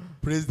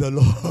 Praise the สรร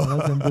Lord.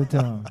 เสริญพระเ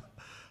จ้า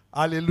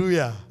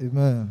Hallelujah.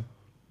 Amen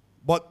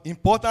But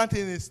important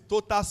thing is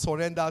total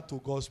surrender to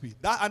God's will.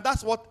 And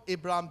that's what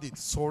Abraham did.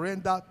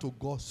 Surrender to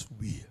God's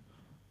will.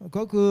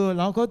 ก็คือ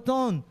เราก็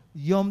ต้อง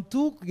ยอม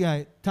ทุกอย่าง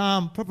ตาม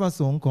พระประ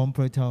สงค์ของพ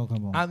ระเจ้าครับ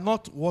ผม And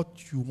not what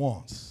you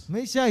want. ไ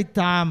ม่ใช่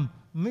ต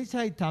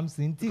าม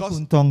สิ่งที่ Because คุ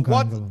ณต้องการ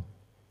what ครับผม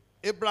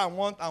Abraham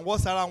want and what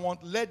Sarah want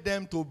led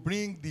them to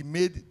bring the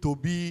maid to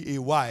be a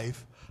wife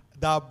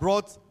that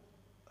brought.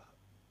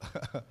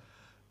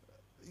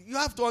 You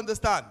have to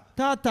understand.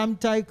 ถ้าตาม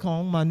ใจของ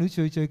มนุษย์เ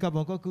ฉยๆครับผ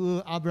มก็คือ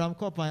อับราฮัม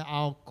ก็ไปเอ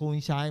าคน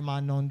ชายมา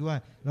นอนด้วย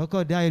แล้วก็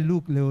ได้ลู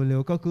กเร็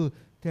วๆก็คือ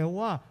แต่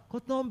ว่าก็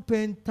ต้องเป็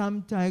นตาม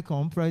ใจขอ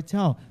งพระเ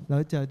จ้าเรา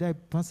จะได้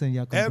พระสัญญ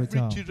าของพระ Every เ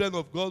จ้า children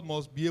of God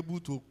must be able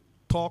to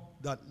talk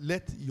that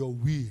let your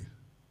will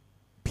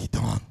be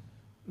done.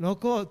 แล้ว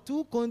ก็ทุ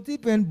กคนที่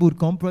เป็นบุตร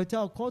ของพระเจ้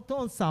าเขาต้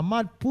องสามา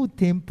รถพูด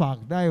เต็มปาก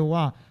ได้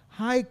ว่า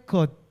ให้ก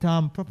ดตา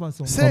มพระประส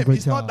งค์ของ Same. พระ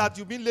It's เจ้า not that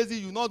you've been lazy,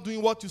 you're not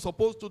doing what you're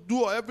supposed to do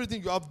or everything.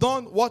 You have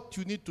done what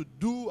you need to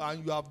do and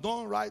you have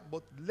done right,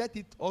 but let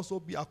it also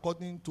be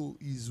according to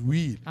His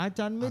will. อาจ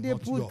ารย์ไม่ได้ and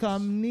not พูด yours. ค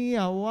ำนี้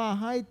ว่า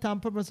ให้ท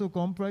ำพระประสงค์ข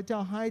องพระเจ้า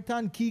ให้ท่า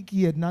นขี้เ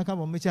กียจนะครับ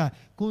ผมไม่ใช่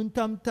คุณท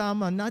ำตาม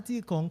หน้าที่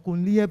ของคุณ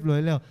เรียบร้อ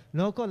ยแ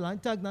ล้วก็หลัง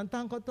จากนั้นท่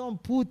านก็ต้อง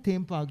พูดเต็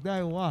มปากได้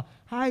ว่า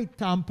ให้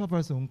ทำพระปร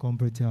ะสงค์ของ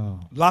พระเจ้า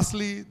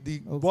Lastly,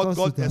 what course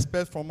God it does.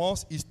 expects from us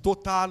is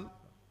total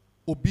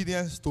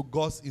obedience to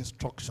God's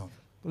instruction.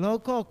 แล้ว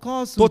ก็ข้อ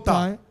สุด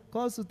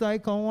ท้าย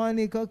ของวัน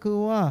นี้ก็คือ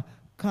ว่า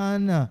การ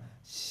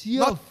เชื่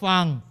อฟั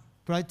ง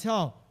พระเจ้า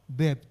แ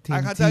บบเต็ม I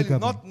can ที่ tell ครั you,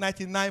 บ not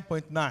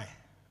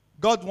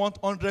 99.9. God wants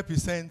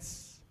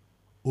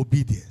 100%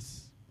 obedience.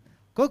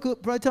 ก็คือ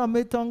พระเจ้าไ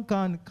ม่ต้องก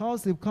าร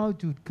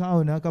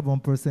99.9นะครับผม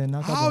%น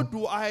ะครับผม How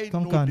do I ต้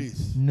อง know การ this?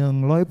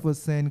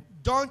 100%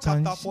 John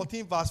chapter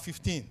 14, verse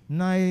 15.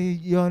 ใน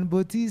ยอห์นบ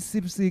ทที่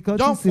14ข้อ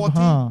John ที่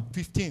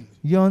 14, 15.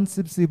 15ยอห์น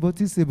14บท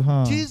ที่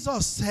15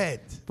 Jesus said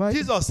it. พ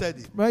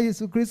ระเย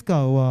ซูคริสต์กล่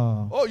าวว่า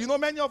Oh, you know,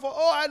 many of us,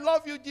 oh, I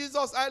love you,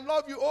 Jesus. I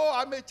love you. Oh,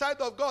 I'm a child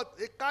of God.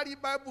 I carry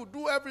Bible,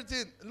 do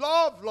everything.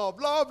 Love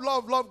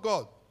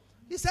God.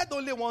 He said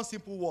only one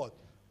simple word.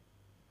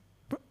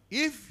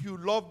 If you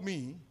love me,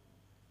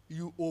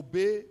 you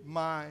obey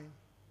my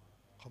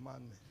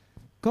commandment.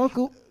 ก็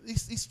คือ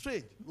It's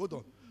strange. Hold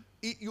on.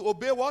 You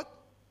obey what?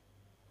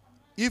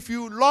 If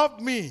you love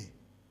me,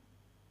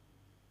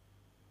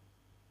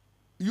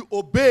 you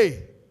obey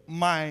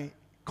my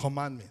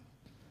commandment.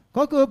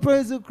 ก็คือพระเย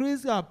ซูคริส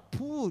ต์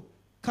พูด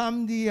ค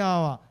ำเดียว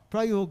ป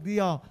ระโยคเดี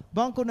ยวบ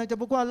างคนอาจจะ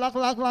บอกว่ารัก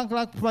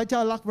พระเจ้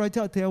ารักพระเ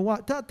จ้าแต่ว่า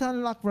ถ้าท่าน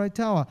รักพระเ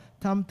จ้า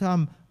ท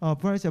ำ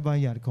พระราชบัญ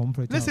ญัติของพ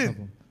ระเจ้าครับ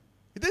ผม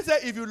Listen, it didn't say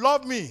if you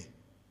love me,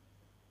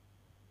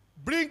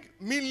 bring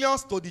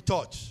millions to the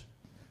church.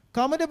 เข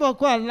าไม่ได้บอก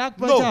ว่ารัก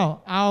พระเจ้า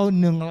เอา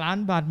1 ล้าน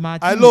บาทมา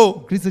ที่ Hello.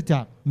 คริสตจั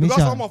กรไม่ Because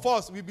ใช่ some of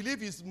us, we believe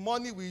it's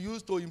money we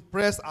use to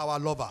impress our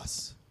lovers.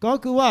 ก็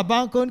คือว่าบา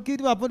งคนคิด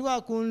ว่าเพราะว่า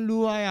คุณร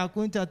วย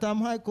คุณจะท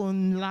ำให้คน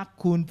รัก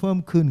คุณเพิ่ม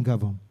ขึ้นครับ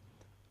ผม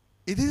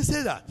It didn't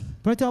say that.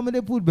 พระเจ้าไม่ไ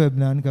ด้พูดแบบ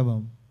นั้นครับผ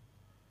ม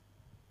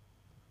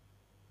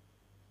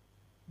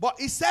But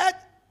it said,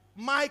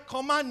 my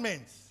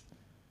commandments.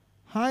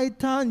 ให้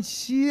ท่านเ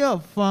ชื่อ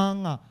ฟัง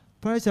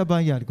พระราชบั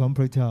ญญัติของ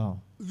พระเจ้า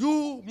You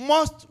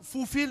must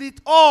fulfill it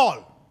all.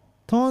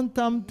 ท่านท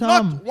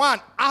Not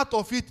one out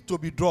of it to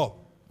be dropped.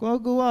 ก็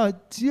คือว่า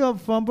เชื่อ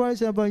ฟังพระรา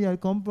ชบัญญัติ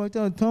ของพระเ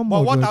จ้าทั้งหมด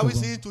But what เลยค are รับ we ผ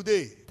ม seeing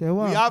today? There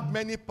were. We have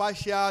many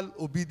partial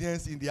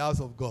obedience in the house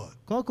of God.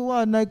 ก็คือว่า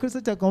ในคริสต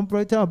จักรของพร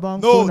ะเจ้าบางค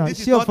น No, this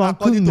is เชื่อ not ฟัง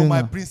ครึ่ง according ห to นึ่ง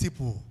my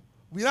principle.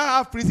 We don't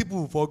have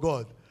principle for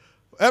God.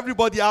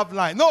 Everybody have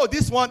line. No,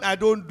 this one I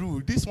don't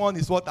do. This one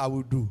is what I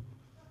will do.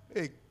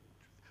 Hey,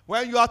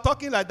 when you are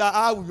talking like that,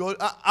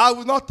 I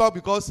will not talk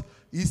because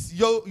it's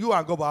you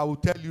and God, but I will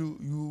tell you,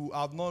 you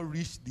have not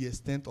reached the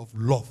extent of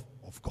love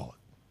of God.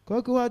 ก็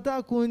คือว่าถ้า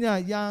คุณเนี่ย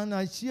ยัง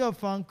เชื่อ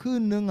ฟังครึ่ง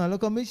หนึ่งแล้ว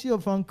ก็ไม่เชื่อ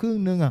ฟังครึ่ง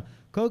หนึ่ง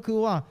ก็คือ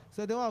ว่าแส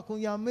ดงว่าคุณ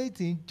ยังไม่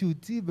ถึงจุด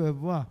ที่แบบ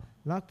ว่า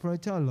รักพระ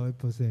เจ้า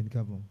 100% ค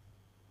รับผม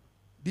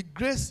The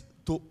grace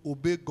to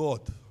obey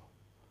God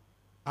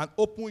and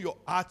open your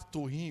heart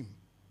to Him.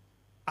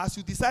 As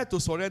you decide to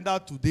surrender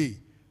today,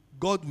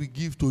 God will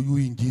give to you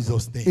in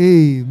Jesus' name.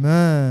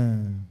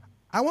 Amen.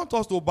 I want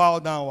us to bow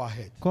down our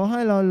head. ขอให้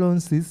เราลง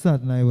ศีรษะ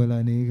ในเวลา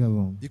นี้ครับผ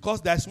ม Because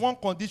there's one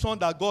condition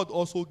that God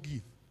also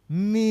gives.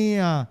 มี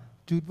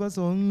จุดประส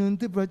งค์หนึ่ง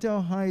ที่พระเจ้า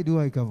ให้ด้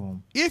วยครับผม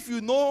If you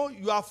know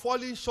you are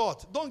falling short,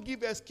 don't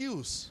give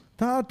excuse.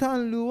 ถ้าท่าน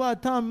รู้ว่า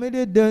ท่านไม่ไ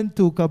ด้เดิน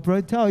ถูกกับพร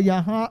ะเจ้าอ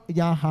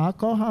ย่าหา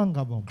ข้อห้างค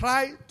รับผม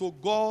Cry to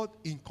God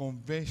in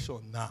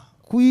convention now.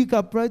 คุย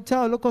กับพระเจ้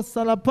าแล้วก็ส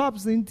ารภาพ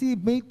สิ่งที่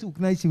ไม่ถูก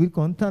ในชีวิตข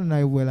องท่านใน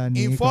เวลา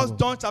นี้ In ครับ 1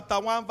 John chapter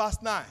 1 verse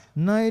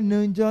 9. ใน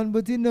1 จอห์นบ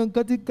ทที่1ข้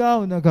อที่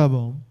9นะครับผ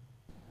ม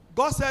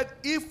God said,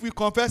 if we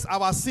confess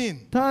our sin,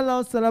 ถ้าเรา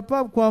สารภา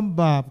พความ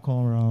บาปขอ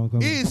งเราครั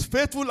บ He is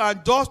faithful and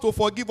just to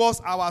forgive us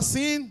our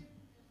sin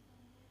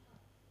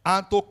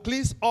and to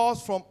cleanse us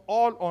from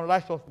all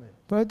unrighteousness.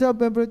 พระเจ้า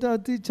เป็นพระเจ้า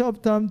ที่ชอบ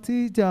ธรรม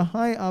ที่จะใ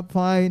ห้อ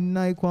ภัยใ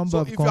นความ So บ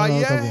าป if ของ you are เร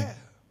าครับผม here,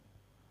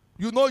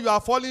 you know you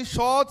are falling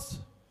short,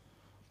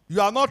 you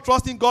are not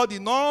trusting God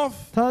enough,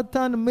 ถ้า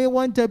ท่านไม่ไ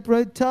ว้ใจพร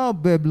ะเจ้า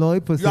แบบ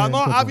 100% you are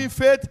not ครับผม having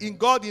faith in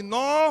God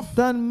enough,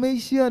 ท่านไม่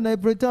เชื่อใน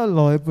พระเจ้า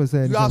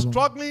 100% you ครั are บผม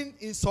struggling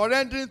in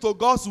surrendering to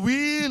God's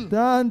will,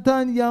 ท่า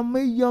นยังไ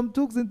ม่ยอม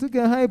ทุกสิ่งทุกอ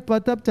ย่างให้ประ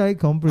ทับใจ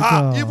ของพระเจ้า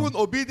even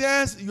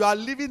obedience, you are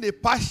living a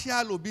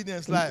partial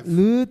obedience life. ห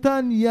รือท่า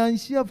นยัง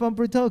เชื่อฟัง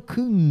พระเจ้าค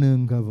รึ่งหนึ่ง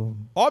ครับผม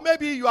Or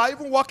maybe you are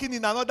even walking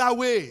in another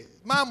way.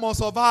 Man must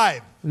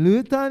survive. หรือ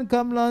ท่านก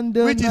ำลังเ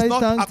ดิน Which ใน is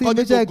not ทางที่ according ไ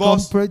ม่ใช่ to ของ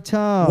God's พระเ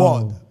จ้า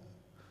word.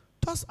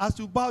 Just as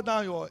you bow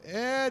down your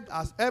head,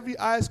 as every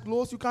eye is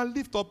closed, you can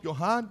lift up your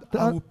hand.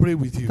 I will pray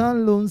with you. ท่าน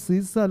ลงศี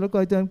รษะแล้วก็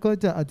อาจารย์ก็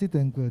จะอธิษฐ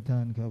านกับท่า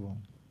นครับผม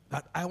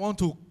That I want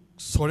to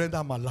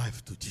surrender my life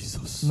to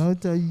Jesus. เรา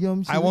จะยอม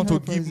ชี I วิต want ให้ to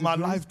พระเย give ซู my ค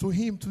ริส life ต์ to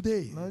Him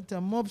today. เราจะ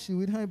มอบชี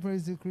วิตให้พระเย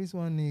ซูคริสต์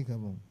วันนี้ครับ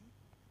ผม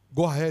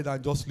Go ahead and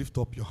just lift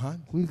up your hand.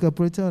 คุยกับ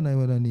พระเจ้าในเ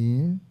วลานี้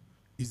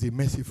He's a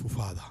merciful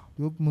Father.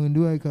 ยกมือ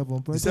ด้วยครับผม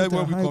พระ He เจ้า said จะ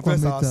when we ให้ความ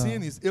confess เมต our ตา sin,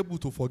 He's able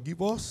to forgive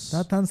ถ้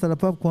า us ท่านสาร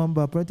ภาพความบ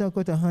าปพระเจ้า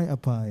ก็จะให้อ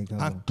ภัยครับ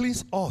ผม and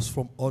cleanse us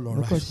from all แ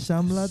ล้วก็ช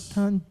ำระ unrighteousness.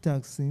 ท่านจา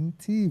กสิ่ง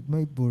ที่ไ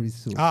ม่บริ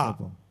สุทธิ์ครับ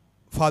ผม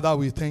Father,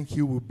 we thank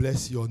you. We bless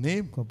your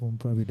name. ขอบคุณ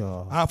พระบิดา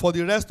And for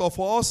the rest of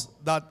us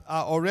that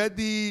are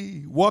already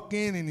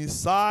walking in His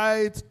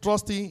sight,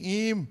 trusting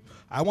Him,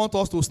 I want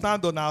us to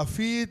stand on our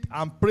feet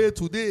and pray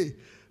today.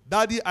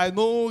 Daddy, I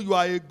know you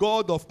are a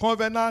God of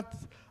covenant.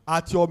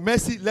 At your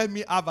mercy, let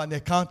me have an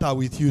encounter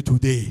with you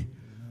today.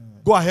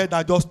 Go ahead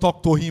and just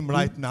talk to Him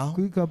right now.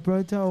 คุยกับพร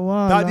ะเจ้าว่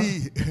า Daddy,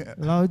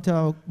 เราจะ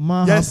มา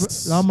Yes.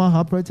 เรามาห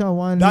าพระเจ้า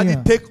วันนี้ Daddy,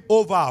 take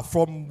over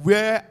from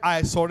where I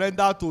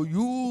surrender to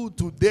you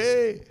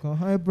today. ขอ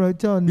ให้พระ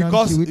เจ้านำ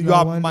Because ชีวิต you เรา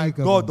are วัน my นี้ค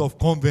รับ God ผม of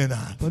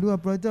covenant. เพราะว่า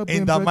พระเจ้าเป็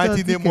น In พ the ระเจ้า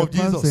mighty ที่ name เก็บ of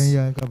ความ Jesus, สัญญ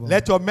าครับผม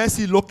let your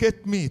mercy locate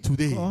me ขอ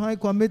today. ให้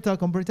ความเมตตา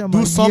ของพระเจ้ามา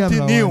Do เยี่ยม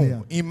something เราวัน new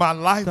นี้ in my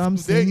life ท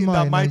ำสิ่ today ง in ให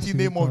ม่ the ใน mighty ชี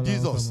วิต name ของ of เรา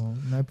ครับ Jesus. ผม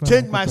ในพระนาม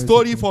Change ของ my พระเยซู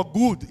story for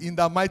good in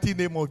the mighty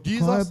name of ข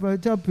อให้ Jesus. พระ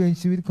เจ้าเปลี่ยน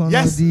ชีวิตของเรา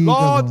Yes, ดีครับ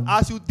Lord, ผม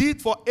as you did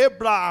for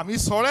Abraham, he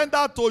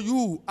surrendered to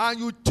you and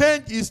you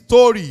changed his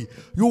story.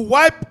 You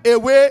wiped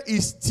away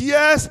his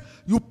tears.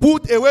 You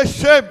put away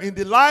shame in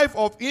the life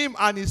of him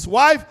and his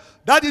wife.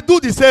 Daddy, do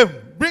the same.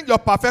 Bring your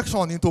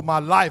perfection into my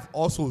life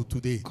also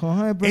today. ขอใ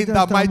ห้พระ In เ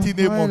จ้า the mighty ทำ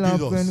name ให้ of เรา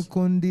เป็น Jesus. ค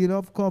นดีรอ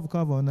บคอบค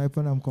รับผมในพร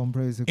ะนามของพร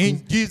ะเยซูคริส In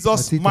ต์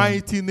Jesus'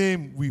 mighty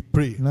name we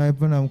pray. ในพ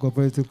ระนามของพ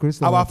ระเยซูคริสต์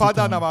Our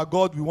Father and our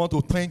God, we want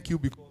to thank you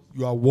because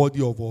you are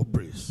worthy of all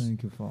praise. Thank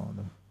you,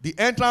 Father. The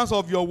entrance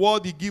of your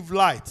word, it give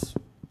light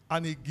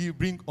and it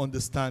bring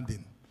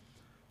understanding.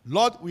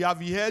 Lord, we have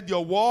heard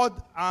your word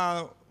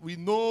and we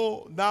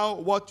know now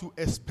what to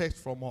expect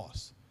from us.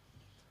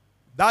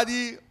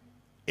 Daddy,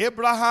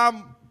 Abraham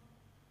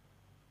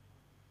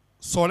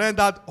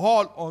surrendered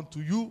all unto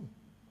you,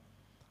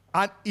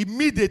 and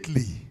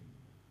immediately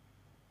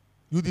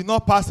you did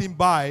not pass him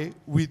by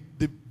with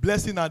the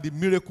blessing and the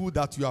miracle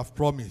that you have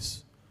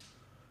promised.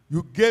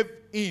 You gave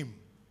him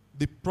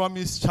the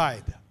promised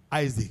child,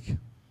 Isaac.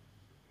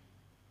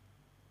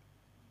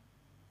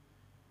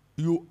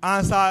 You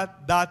answered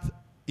that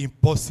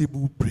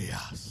impossible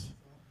prayers.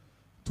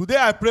 Today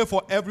I pray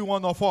for every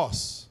one of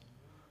us.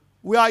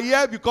 We are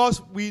here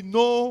because we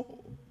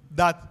know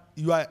that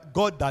you are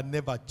God that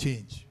never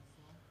changes.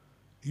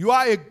 You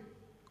are a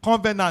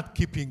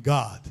covenant-keeping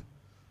God.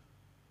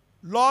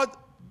 Lord,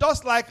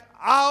 just like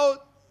how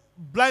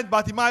blind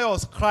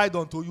Bartimaeus cried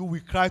unto you, we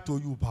cry to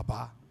you,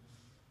 Papa.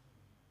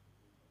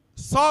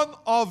 Son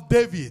of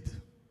David,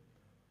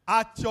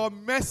 at your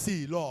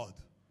mercy, Lord,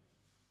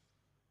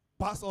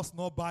 pass us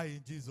not by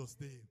in Jesus'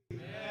 name.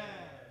 Amen.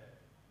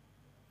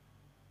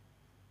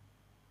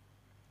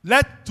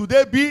 Let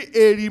today be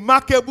a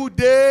remarkable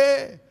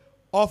day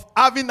of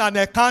having an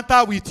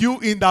encounter with you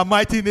in the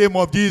mighty name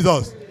of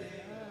Jesus.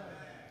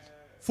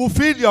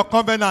 Fulfill your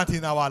covenant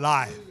in our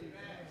life.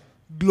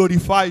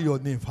 Glorify your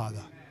name,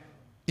 Father.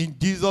 In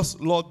Jesus'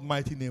 Lord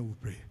mighty name we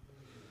pray.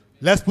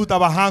 Let's put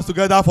our hands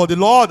together for the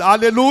Lord.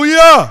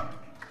 Hallelujah.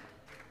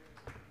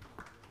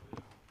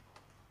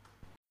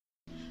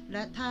 แล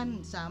ะท่าน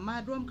สามาร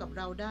ถร่วมกับเ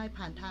ราได้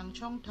ผ่านทาง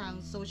ช่องทาง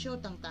โซเชียล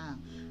ต่าง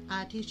ๆ อา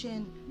ทิเช่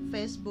น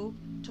Facebook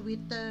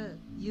Twitter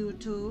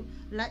YouTube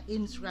และ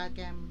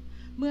Instagram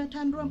เมื่อท่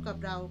านร่วมกับ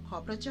เราขอ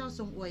พระเจ้าท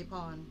รงอวยพ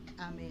ร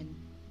อาเมน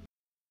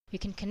You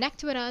can connect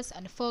with us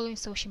on the following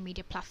social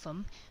media platform: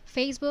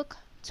 Facebook,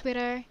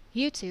 Twitter,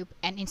 YouTube,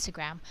 and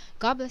Instagram.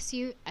 God bless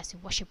you as you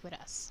worship with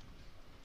us.